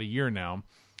for about a year now.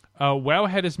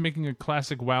 Wowhead is making a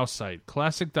classic WoW site,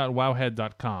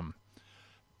 classic.wowhead.com.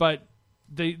 But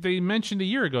they mentioned a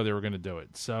year ago they were going to do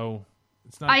it, so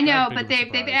it's not. I know, that big but of a they've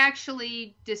surprise.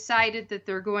 actually decided that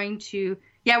they're going to.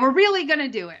 Yeah, we're really going to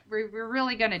do it. We're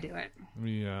really going to do it.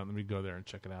 Let me go there and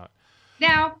check it out.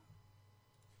 Now,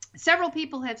 several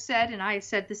people have said, and I have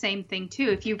said the same thing too.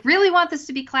 If you really want this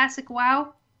to be classic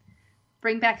WoW,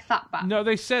 bring back Thoughtbot. No,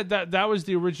 they said that was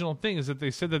the original thing. Is that they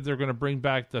said that they're going to bring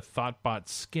back the Thoughtbot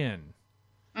skin.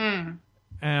 And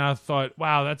I thought,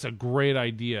 wow, that's a great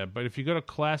idea. But if you go to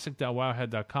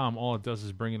classic.wowhead.com, all it does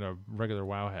is bring in a regular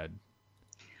Wowhead.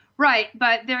 Right,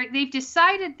 but they've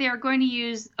decided they're going to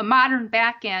use a modern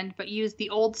backend, but use the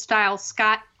old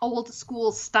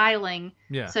school styling,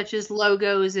 such as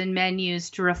logos and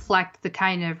menus to reflect the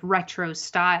kind of retro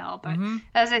style. But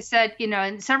as I said,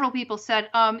 and several people said,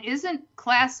 isn't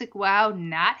Classic WoW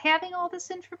not having all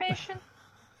this information?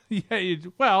 Yeah,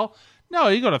 well, no,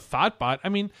 you go to Thoughtbot. I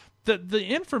mean, the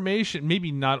information,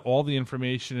 maybe not all the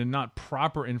information and not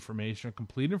proper information or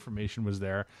complete information was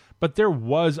there, but there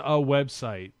was a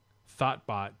website.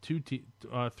 Thoughtbot,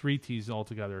 3 T's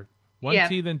altogether. 1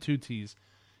 T, then 2 T's.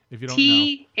 If you don't know.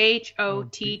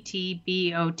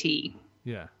 THOTTBOT.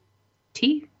 Yeah.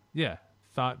 T? Yeah.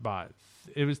 Thoughtbot.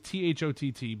 It was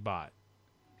THOTT bot.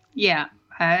 Yeah.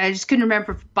 I just couldn't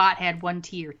remember if bot had 1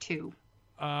 T or 2.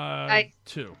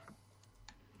 2.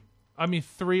 I mean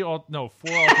 4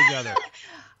 altogether.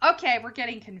 Okay, we're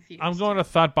getting confused. I'm going to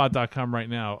thoughtbot.com right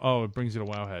now. Oh, it brings you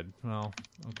to Wowhead. Well,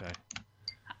 okay.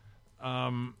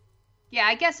 Yeah,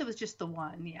 I guess it was just the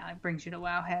one. Yeah, it brings you to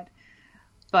Wowhead.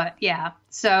 But yeah,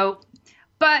 so,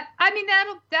 but I mean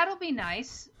that'll be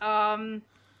nice. But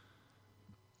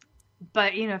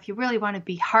if you really want to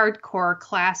be hardcore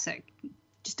classic,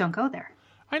 just don't go there.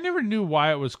 I never knew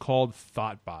why it was called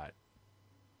Thoughtbot.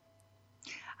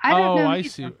 I don't know. I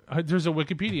see. There's a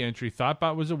Wikipedia entry.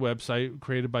 Thoughtbot was a website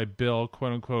created by Bill,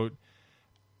 quote unquote,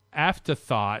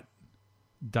 Afterthought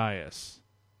Dias.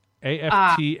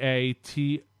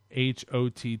 AFTATHOTT.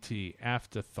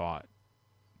 Afterthought.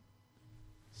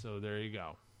 So there you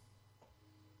go.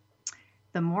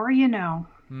 The more you know.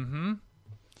 Mm-hmm.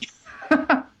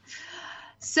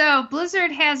 So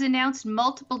Blizzard has announced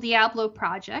multiple Diablo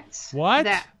projects. What?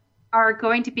 That are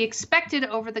going to be expected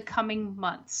over the coming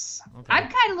months. Okay. I'm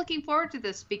kind of looking forward to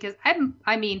this because I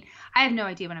have no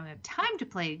idea when I'm going to have time to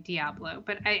play Diablo,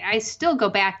 but I still go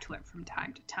back to it from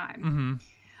time to time.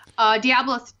 Mm-hmm.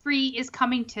 Diablo 3 is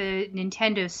coming to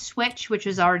Nintendo Switch, which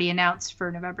was already announced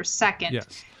for November 2nd.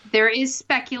 Yes. There is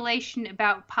speculation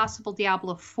about possible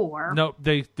Diablo 4. No,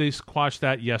 they squashed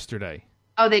that yesterday.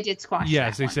 Oh, they did squash that.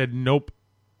 Yes, they said nope.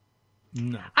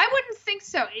 No. I wouldn't think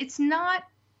so. It's not...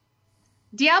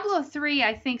 Diablo 3,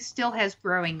 I think, still has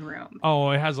growing room.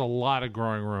 Oh, it has a lot of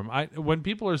growing room. When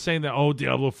people are saying that,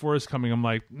 Diablo 4 is coming, I'm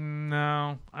like,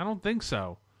 no, I don't think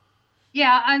so.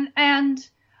 Yeah, and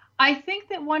I think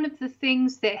that one of the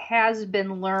things that has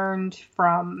been learned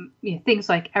from things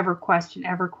like EverQuest and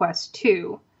EverQuest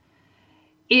 2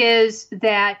 is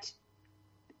that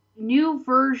new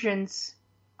versions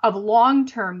of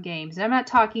long-term games, and I'm not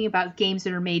talking about games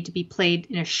that are made to be played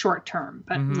in a short term,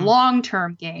 but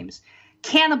long-term games,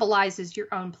 cannibalizes your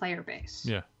own player base.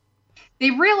 Yeah.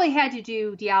 They really had to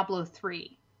do Diablo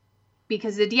 3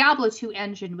 because the Diablo 2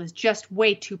 engine was just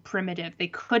way too primitive. They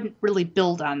couldn't really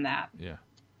build on that. Yeah.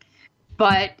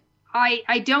 But I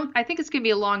think it's going to be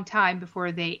a long time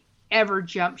before they ever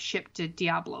jump ship to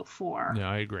Diablo 4. Yeah,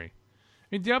 I agree. I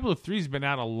mean, Diablo 3's been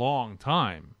out a long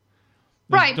time.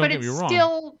 Right, but it's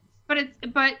still,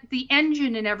 but the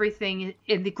engine and everything,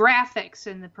 and the graphics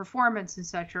and the performance and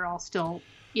such are all still,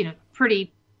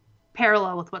 pretty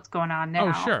parallel with what's going on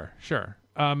now. Oh, sure.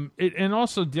 And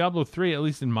also Diablo 3, at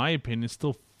least in my opinion,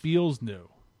 still feels new.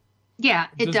 Yeah,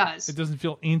 it does. It doesn't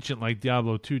feel ancient like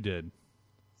Diablo 2 did.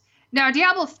 Now,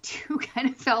 Diablo 2 kind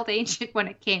of felt ancient when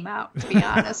it came out, to be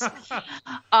honest.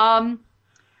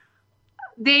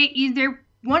 They're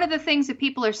one of the things that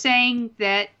people are saying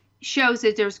that shows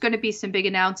that there's going to be some big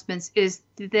announcements is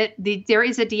that there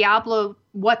is a Diablo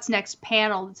What's Next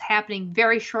panel that's happening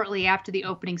very shortly after the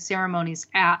opening ceremonies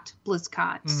at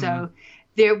BlizzCon. Mm-hmm. So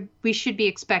we should be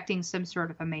expecting some sort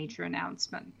of a major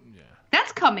announcement. Yeah.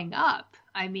 That's coming up.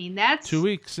 I mean, that's 2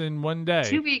 weeks in one day.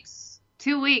 2 weeks.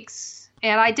 2 weeks.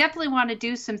 And I definitely want to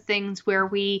do some things where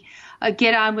we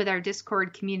get on with our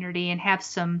Discord community and have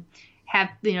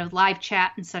live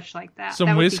chat and such like that. Some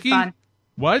that whiskey? Would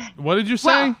be fun. What did you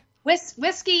say? Well,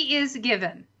 whiskey is a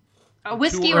given. A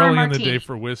whiskey Too or a early martini. in the day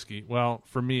for whiskey. Well,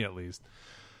 for me at least.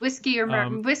 Whiskey or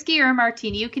a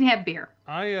martini. You can have beer.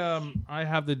 I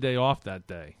have the day off that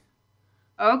day.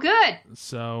 Oh, good.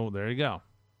 So there you go.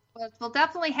 Well, we'll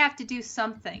definitely have to do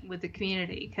something with the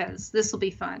community because this will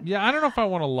be fun. Yeah, I don't know if I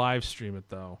want to live stream it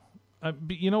though. But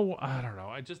I don't know.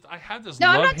 I have this. No,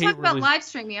 I'm not love-hate talking about live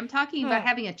streaming. I'm talking about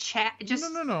having a chat. Just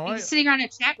no. Sitting around a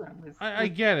chat room. I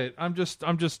get it. I'm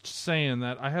just saying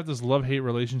that I have this love-hate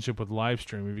relationship with live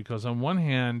streaming because on one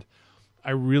hand, I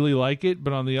really like it,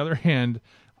 but on the other hand,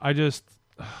 how do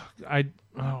I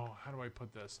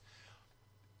put this?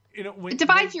 It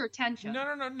divides your attention.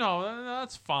 No,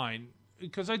 that's fine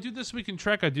because I do This Week in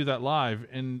Trek. I do that live,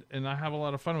 and I have a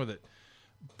lot of fun with it.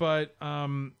 But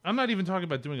I'm not even talking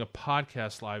about doing a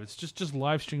podcast live. It's just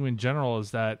live streaming in general.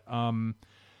 Is that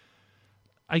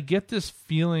I get this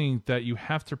feeling that you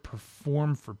have to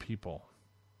perform for people,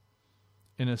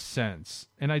 in a sense,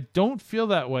 and I don't feel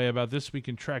that way about This Week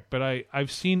in Trek. But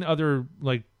I've seen other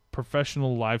like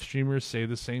professional live streamers say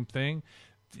the same thing.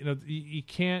 You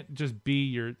can't just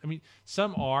be I mean,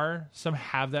 some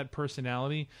have that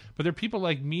personality, but there are people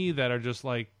like me that are just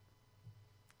like,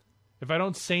 if I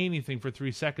don't say anything for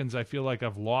 3 seconds, I feel like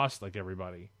I've lost like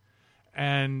everybody.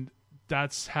 And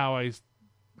that's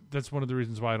one of the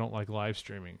reasons why I don't like live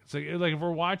streaming. It's like if we're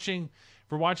watching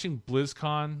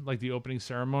BlizzCon, like the opening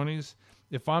ceremonies,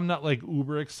 if I'm not like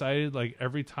uber excited, like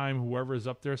every time whoever is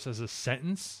up there says a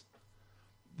sentence,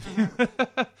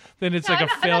 then it's a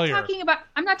failure.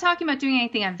 I'm not talking about doing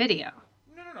anything on video.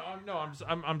 No.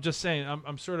 I'm just saying.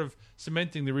 I'm sort of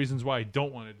cementing the reasons why I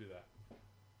don't want to do that.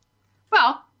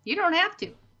 Well, you don't have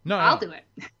to. No, I'll do it.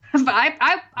 But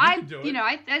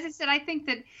as I said, I think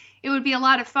that it would be a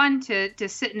lot of fun to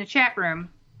sit in a chat room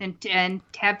and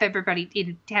have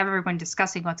everyone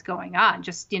discussing what's going on.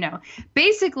 Just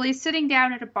basically sitting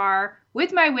down at a bar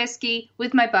with my whiskey,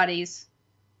 with my buddies,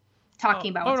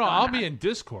 talking about what's going on. I'll be in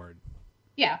Discord.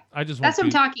 Yeah, that's what I'm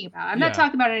talking about. I'm not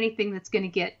talking about anything that's going to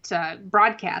get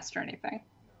broadcast or anything.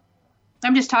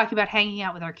 I'm just talking about hanging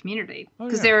out with our community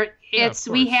because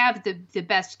we have the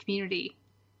best community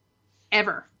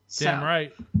ever. Damn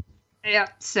right. Yeah.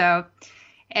 So,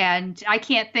 and I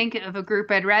can't think of a group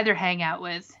I'd rather hang out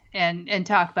with and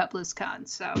talk about BlizzCon.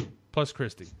 So. Plus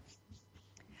Christy,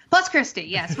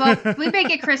 yes. Well, we may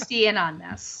get Christy in on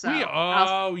this.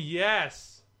 So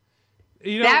yes.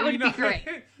 That would be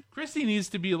great. Christy needs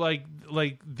to be like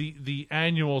the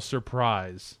annual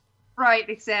surprise. Right.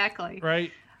 Exactly.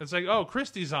 Right. It's like, oh,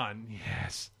 Christy's on.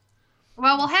 Yes.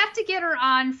 Well, we'll have to get her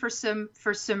on for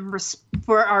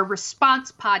our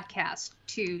response podcast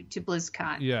to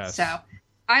BlizzCon. Yes. So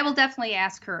I will definitely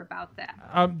ask her about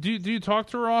that. Do you talk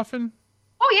to her often?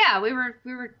 Oh yeah, we were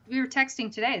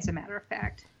texting today, as a matter of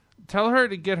fact. Tell her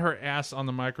to get her ass on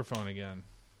the microphone again.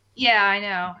 Yeah, I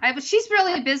know. But she's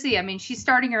really busy. I mean, she's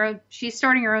starting her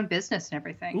own business and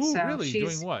everything. Ooh, so really?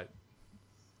 Doing what?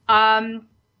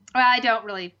 Well, I don't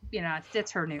really,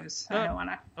 it's her news. I don't want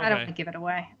to give it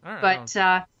away. All right,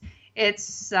 but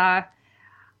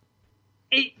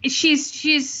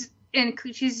she's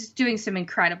doing some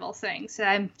incredible things.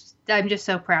 I'm just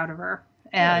so proud of her.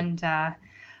 And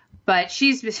but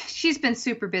she's been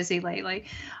super busy lately.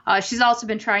 She's also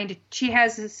been she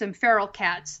has some feral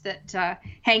cats that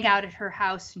hang out at her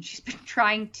house, and she's been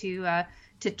trying to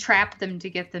trap them to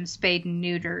get them spayed and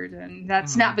neutered, and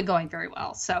that's not been going very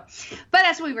well. So, but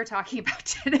that's what we were talking about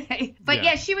today. But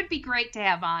yeah, she would be great to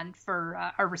have on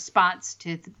for a response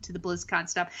to the BlizzCon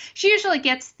stuff. She usually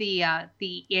gets the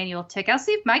annual ticket. I'll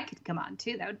see if Mike could come on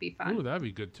too. That would be fun. Ooh, that'd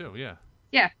be good too. Yeah.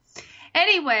 Yeah.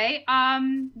 Anyway,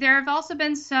 there have also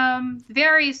been some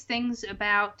various things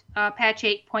about patch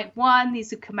 8.1.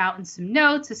 These have come out in some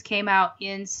notes. This came out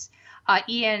in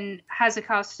Ian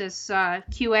Hazzikostas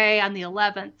QA on the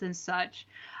 11th and such.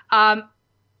 I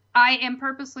am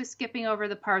purposely skipping over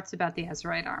the parts about the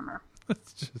Azerite armor.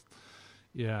 It's just,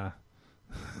 yeah.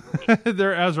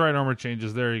 Their Azerite armor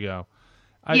changes. There you go.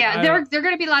 There are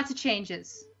going to be lots of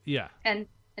changes. Yeah. And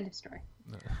end of story.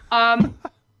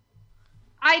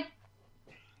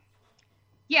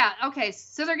 Yeah, okay,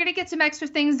 so they're going to get some extra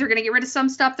things. They're going to get rid of some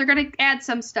stuff. They're going to add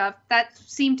some stuff. That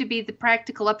seemed to be the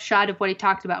practical upshot of what he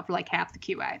talked about for like half the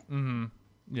QA. Mm-hmm.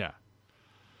 Yeah.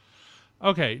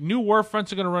 Okay, new war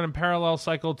fronts are going to run in parallel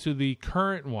cycle to the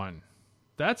current one.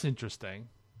 That's interesting.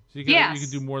 So you can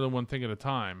do more than one thing at a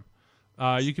time.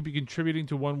 You could be contributing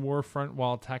to one war front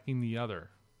while attacking the other.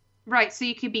 Right, so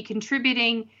you could be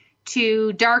contributing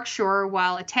to Darkshore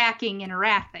while attacking in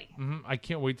Arathi. Mm-hmm. I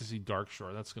can't wait to see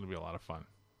Darkshore. That's going to be a lot of fun.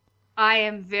 I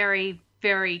am very,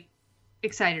 very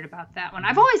excited about that one.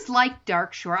 I've always liked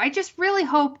Darkshore. I just really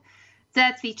hope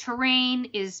that the terrain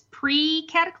is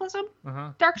pre-Cataclysm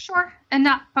Darkshore and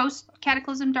not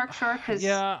post-Cataclysm Darkshore.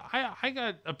 Yeah, I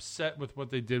got upset with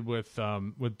what they did with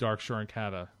Darkshore and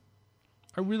Cata.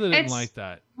 I really didn't It's like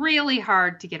that. really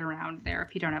hard to get around there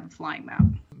if you don't have a flying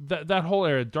mount. That whole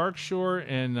area, Darkshore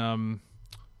and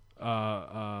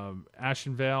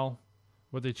Ashenvale,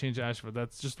 what they changed to Ashenvale.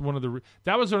 That's just one of the.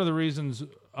 That was one of the reasons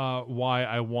why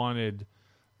I wanted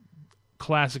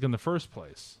Classic in the first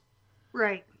place.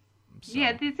 Right. So.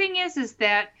 Yeah. The thing is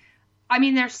that, I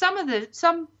mean, there's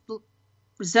some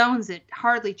zones that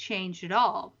hardly changed at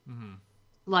all,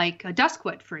 like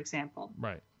Duskwood, for example.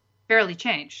 Right. Barely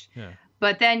changed. Yeah.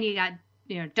 But then you got,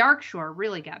 Darkshore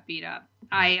really got beat up.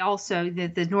 I also,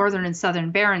 the Northern and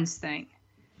Southern Barrens thing,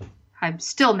 I'm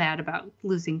still mad about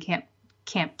losing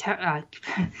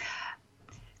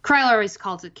Kryler always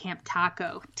calls it Camp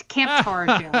Taco. Camp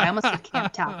Tarjo. I almost said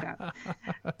Camp Taco.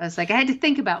 I was like, I had to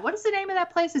think about, what is the name of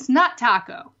that place? It's not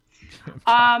Taco.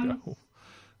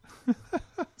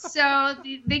 So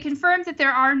they confirmed that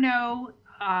there are no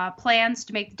plans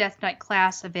to make the Death Knight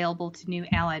class available to new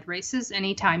allied races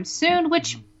anytime soon,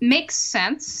 which makes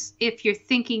sense if you're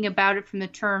thinking about it from the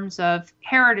terms of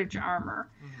heritage armor.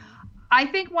 I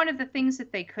think one of the things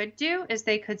that they could do is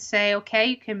they could say, okay,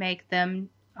 you can make them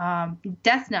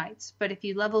Death Knights, but if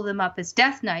you level them up as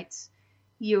Death Knights,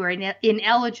 you are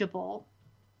ineligible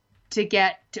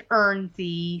to earn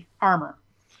the armor.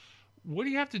 What do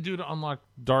you have to do to unlock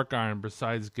Dark Iron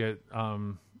besides get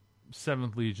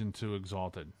 7th Legion to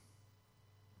Exalted?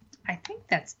 I think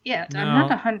that's it. No, I'm not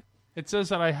 100. It says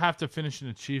that I have to finish an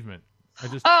achievement.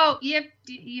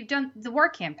 You've done the war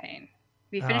campaign.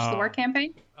 Have you finished the war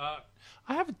campaign?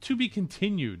 I have it to be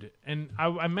continued, and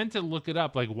I meant to look it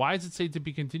up. Like, why does it say to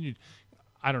be continued?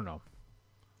 I don't know.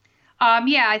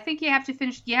 I think you have to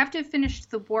finish. You have to finish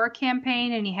the war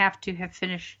campaign, and you have to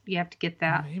get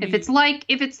that. Maybe. If it's like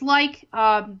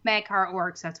Mag'har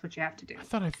Orcs, that's what you have to do. I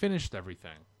thought I finished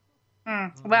everything.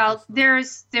 Well,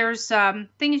 there's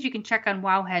things you can check on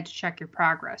Wowhead to check your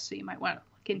progress, so you might want to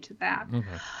look into that.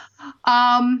 Okay.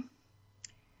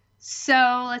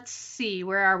 So let's see,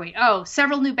 where are we? Oh,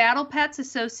 several new battle pets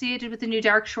associated with the new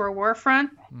Darkshore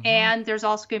Warfront, and there's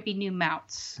also going to be new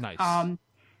mounts. Nice.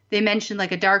 They mentioned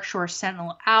like a Darkshore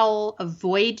Sentinel Owl, a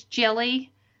Void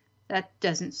Jelly. That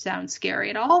doesn't sound scary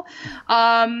at all.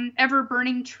 Ever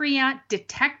Burning Treant,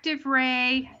 Detective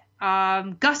Ray,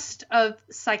 Gust of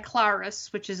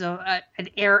Cyclarus, which is an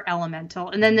air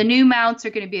elemental. And then the new mounts are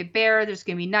going to be a bear. There's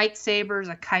going to be Night Sabers,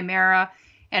 a Chimera,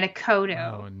 and a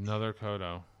Kodo. Oh, another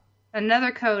Kodo.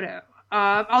 Another Kodo.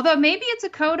 Although maybe it's a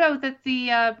Kodo that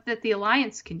the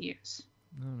Alliance can use.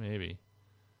 Maybe.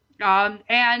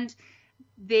 And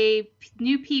the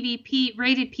new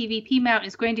rated PvP mount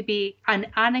is going to be an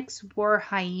Onyx War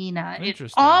Hyena.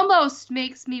 It almost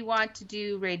makes me want to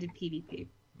do rated PvP.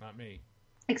 Not me.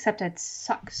 Except I'd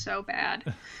suck so bad.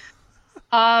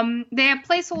 They have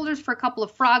placeholders for a couple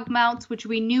of frog mounts, which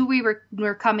we knew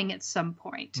were coming at some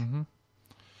point.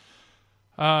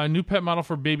 New pet model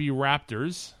for baby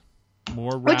raptors.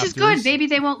 More raptors. Which is good. Maybe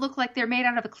they won't look like they're made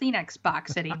out of a Kleenex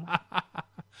box anymore.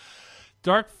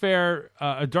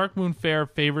 A Dark Moon Fair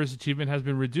favors achievement has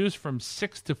been reduced from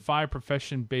 6 to 5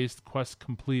 profession-based quests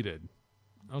completed.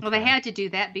 Okay. Well, they had to do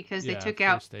that because they took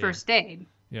out first aid.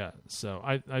 Yeah, so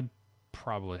I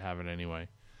probably have it anyway.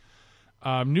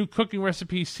 New cooking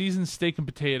recipe, seasoned steak and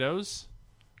potatoes.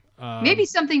 Maybe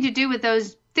something to do with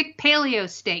those thick paleo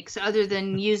steaks other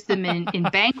than use them in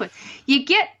banquets. You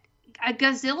get a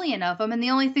gazillion of them, and the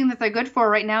only thing that they're good for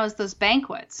right now is those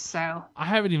banquets. So I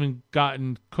haven't even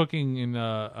gotten cooking in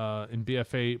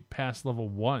BFA past level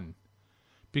 1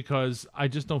 because I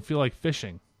just don't feel like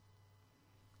fishing.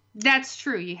 That's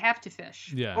true. You have to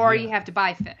fish. Yeah. Or you have to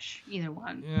buy fish. Either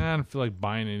one. Yeah, I don't feel like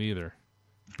buying it either.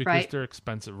 Because they're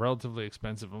expensive, relatively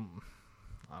expensive.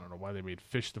 I don't know why they made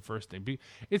fish the first thing.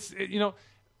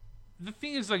 The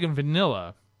thing is, like in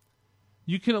vanilla,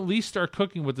 you can at least start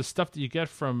cooking with the stuff that you get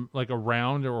from like a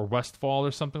Round or Westfall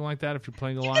or something like that if you're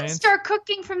playing Alliance. You can start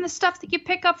cooking from the stuff that you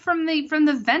pick up from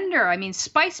the vendor. I mean,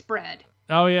 spice bread.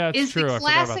 Oh yeah, it's true. Is the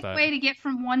classic way to get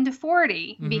from 1 to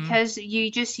 40 because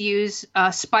you just use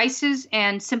spices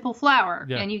and simple flour,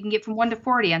 and you can get from 1 to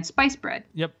 40 on spice bread.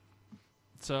 Yep.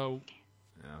 So,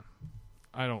 yeah,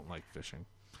 I don't like fishing.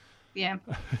 Yeah.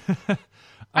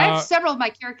 I have several of my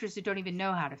characters who don't even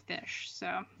know how to fish.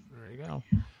 So there you go.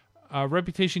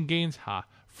 Reputation gains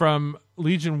from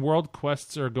Legion World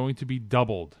quests are going to be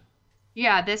doubled.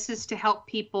 Yeah, this is to help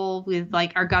people with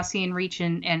like Argosian Reach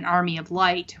and Army of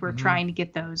Light who are trying to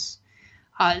get those.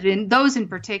 Those in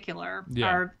particular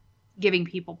are giving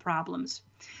people problems.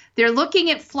 They're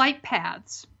looking at flight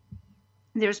paths.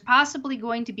 There's possibly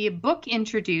going to be a book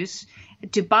introduced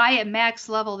to buy at max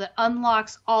level that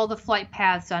unlocks all the flight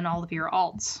paths on all of your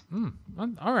alts.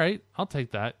 All right, I'll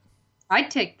take that.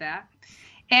 I'd take that.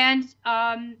 And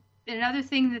another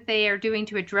thing that they are doing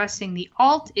to addressing the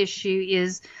alt issue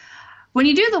is when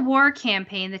you do the war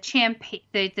campaign,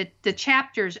 the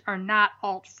chapters are not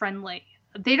alt friendly.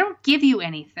 They don't give you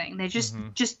anything. They're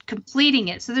just completing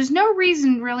it. So there's no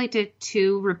reason really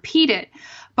to repeat it.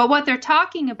 But what they're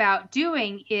talking about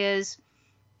doing is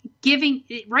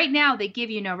right now they give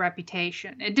you no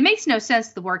reputation. It makes no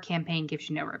sense the war campaign gives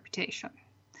you no reputation.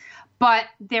 But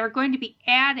they're going to be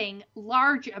adding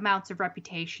large amounts of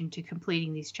reputation to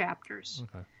completing these chapters.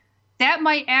 Okay. That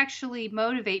might actually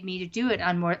motivate me to do it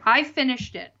on more. I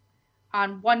finished it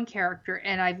on one character,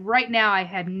 and right now I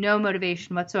have no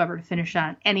motivation whatsoever to finish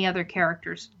on any other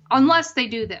characters unless they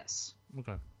do this.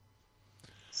 Okay.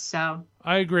 So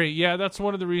I agree. Yeah, that's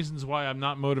one of the reasons why I'm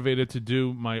not motivated to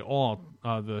do my alt,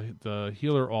 the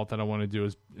healer alt that I want to do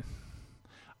is.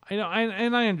 I know,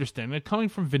 and I understand it coming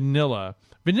from vanilla.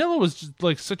 Vanilla was just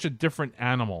like such a different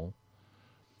animal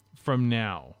from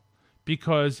now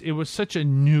because it was such a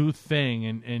new thing,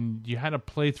 and you had to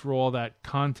play through all that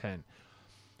content.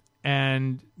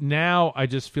 And now I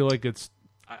just feel like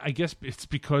I guess it's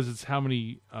because it's how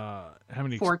many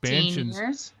 14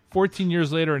 expansions. 14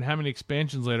 years later, and how many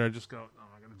expansions later? I just go, oh,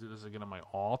 I'm going to do this again on my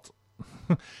alt.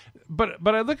 but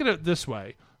I look at it this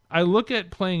way. I look at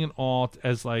playing an alt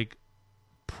as like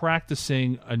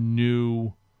practicing a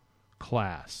new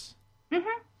class. Mm-hmm.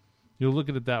 You look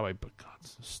at it that way, but God,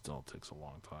 this still takes a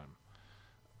long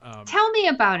time. Tell me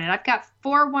about it. I've got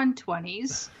 4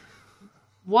 120s.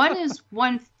 One is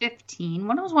 115,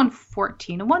 one was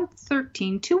 114, a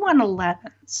 113, 2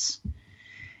 111s.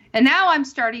 And now I'm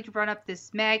starting to run up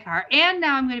this Mag'har, and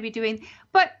now I'm going to be doing.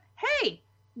 But hey,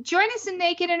 join us in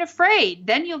Naked and Afraid.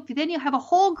 Then you'll have a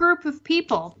whole group of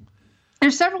people.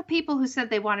 There's several people who said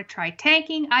they want to try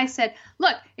tanking. I said,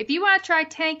 look, if you want to try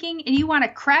tanking and you want a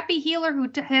crappy healer who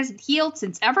hasn't healed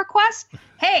since EverQuest,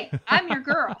 hey, I'm your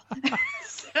girl.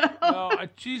 No,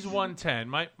 she's 110.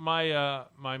 My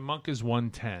monk is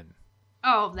 110.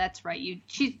 Oh, that's right.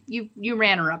 You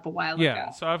ran her up a while ago.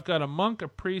 Yeah, so I've got a monk, a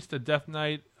priest, a death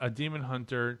knight, a demon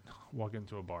hunter. Walk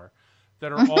into a bar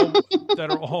that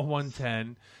are all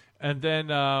 110, and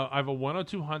then I have a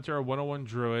 102 hunter, a 101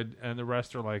 druid, and the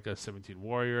rest are like a 17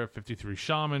 warrior, a 53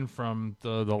 shaman from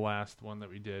the last one that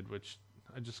we did, which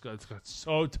I just got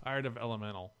so tired of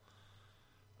elemental.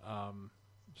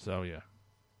 So yeah.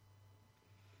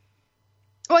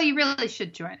 Well, you really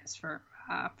should join us for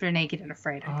Naked and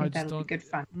Afraid. I think that'll be good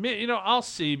fun. I'll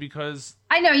see because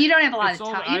I know you don't have a lot of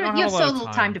time. You have so little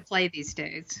time to play these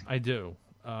days. I do.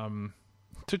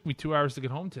 It took me 2 hours to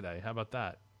get home today. How about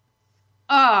that?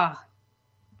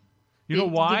 You know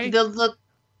why?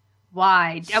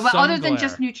 Why? Well, other than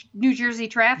just New Jersey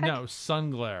traffic? No, sun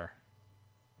glare.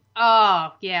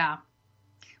 Oh, yeah.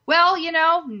 Well,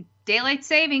 daylight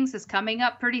savings is coming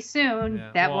up pretty soon.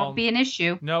 Yeah, that won't be an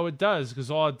issue. No, it does, because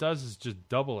all it does is just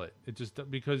double it. It just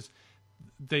because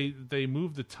they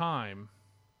move the time.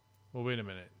 Well, wait a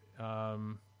minute.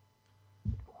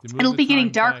 It'll be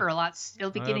getting darker a lot.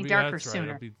 It'll be getting darker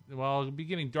sooner. It'll be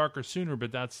getting darker sooner,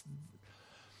 but that's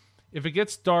if it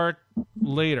gets dark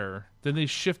later, then they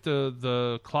shift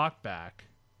the clock back.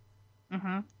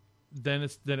 Mm-hmm. Then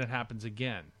it happens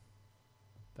again.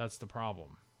 That's the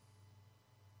problem.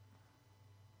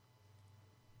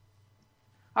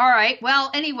 All right.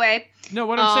 Well, anyway. No,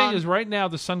 what I'm saying is right now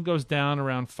the sun goes down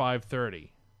around 5:30,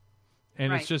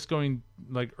 and it's just going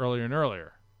like earlier and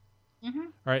earlier. Mm-hmm.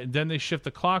 All right. And then they shift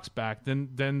the clocks back. Then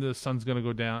the sun's going to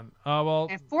go down. At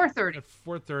 4:30. At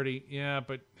 4:30. Yeah,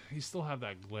 but you still have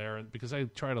that glare because I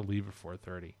try to leave at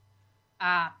 4:30.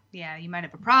 Yeah. You might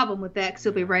have a problem with that because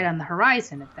it'll be right on the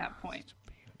horizon at that point.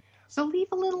 So leave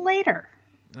a little later.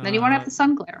 Then you won't have the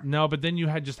sun glare. No, but then you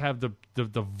just have the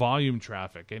volume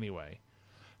traffic anyway.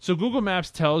 So Google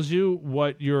Maps tells you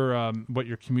what your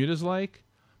commute is like,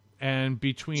 and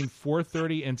between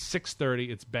 4:30 and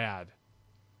 6:30, it's bad.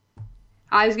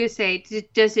 I was going to say,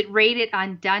 does it rate it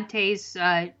on Dante's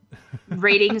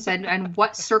ratings and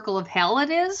what circle of hell it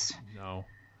is? No.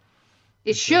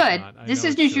 It should. This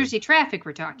is New Jersey traffic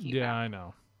we're talking about. Yeah, I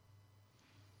know.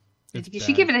 You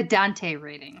should give it a Dante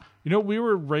rating. We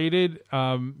were rated.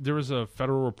 There was a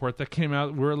federal report that came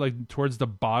out. We're like towards the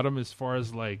bottom as far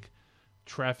as like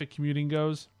traffic commuting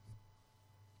goes.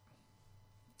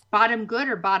 Bottom good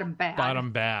or bottom bad?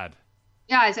 Bottom bad.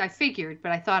 Yeah, I figured,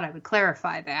 but I thought I would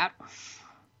clarify that.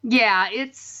 Yeah,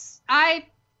 I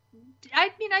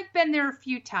mean, I've been there a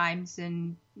few times,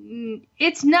 and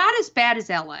it's not as bad as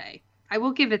LA. I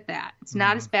will give it that. It's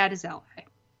not as bad as LA,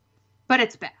 but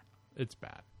it's bad. It's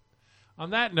bad. On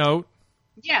that note.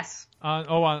 Yes.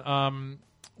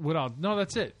 What else? No,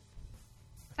 that's it.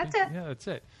 That's it. Yeah, that's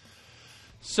it.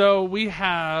 So we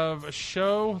have a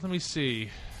show. Let me see.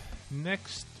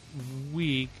 Next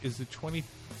week is the 25th.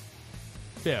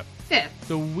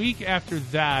 The week after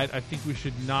that, I think we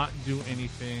should not do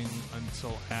anything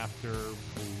until after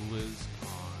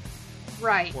BlizzCon.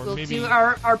 Right. Or we'll maybe- do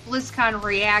our BlizzCon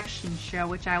reaction show,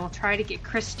 which I will try to get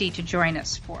Christy to join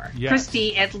us for. Yes.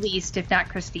 Christy, at least, if not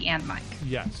Christy and Mike.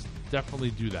 Yes,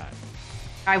 definitely do that.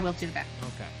 I will do that.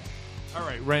 Okay. All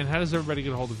right, Ryan, how does everybody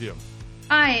get a hold of you?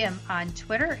 I am on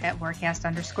Twitter at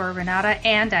Warcast_Renata,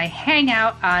 and I hang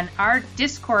out on our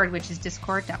Discord, which is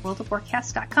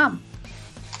discord.worldofwarcast.com.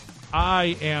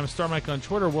 I am Star Mike on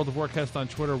Twitter, World of Warcast on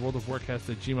Twitter,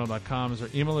 worldofwarcast@gmail.com is our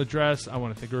email address. I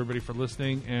want to thank everybody for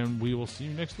listening, and we will see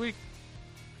you next week.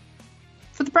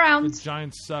 For the The Browns.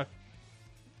 Giants suck.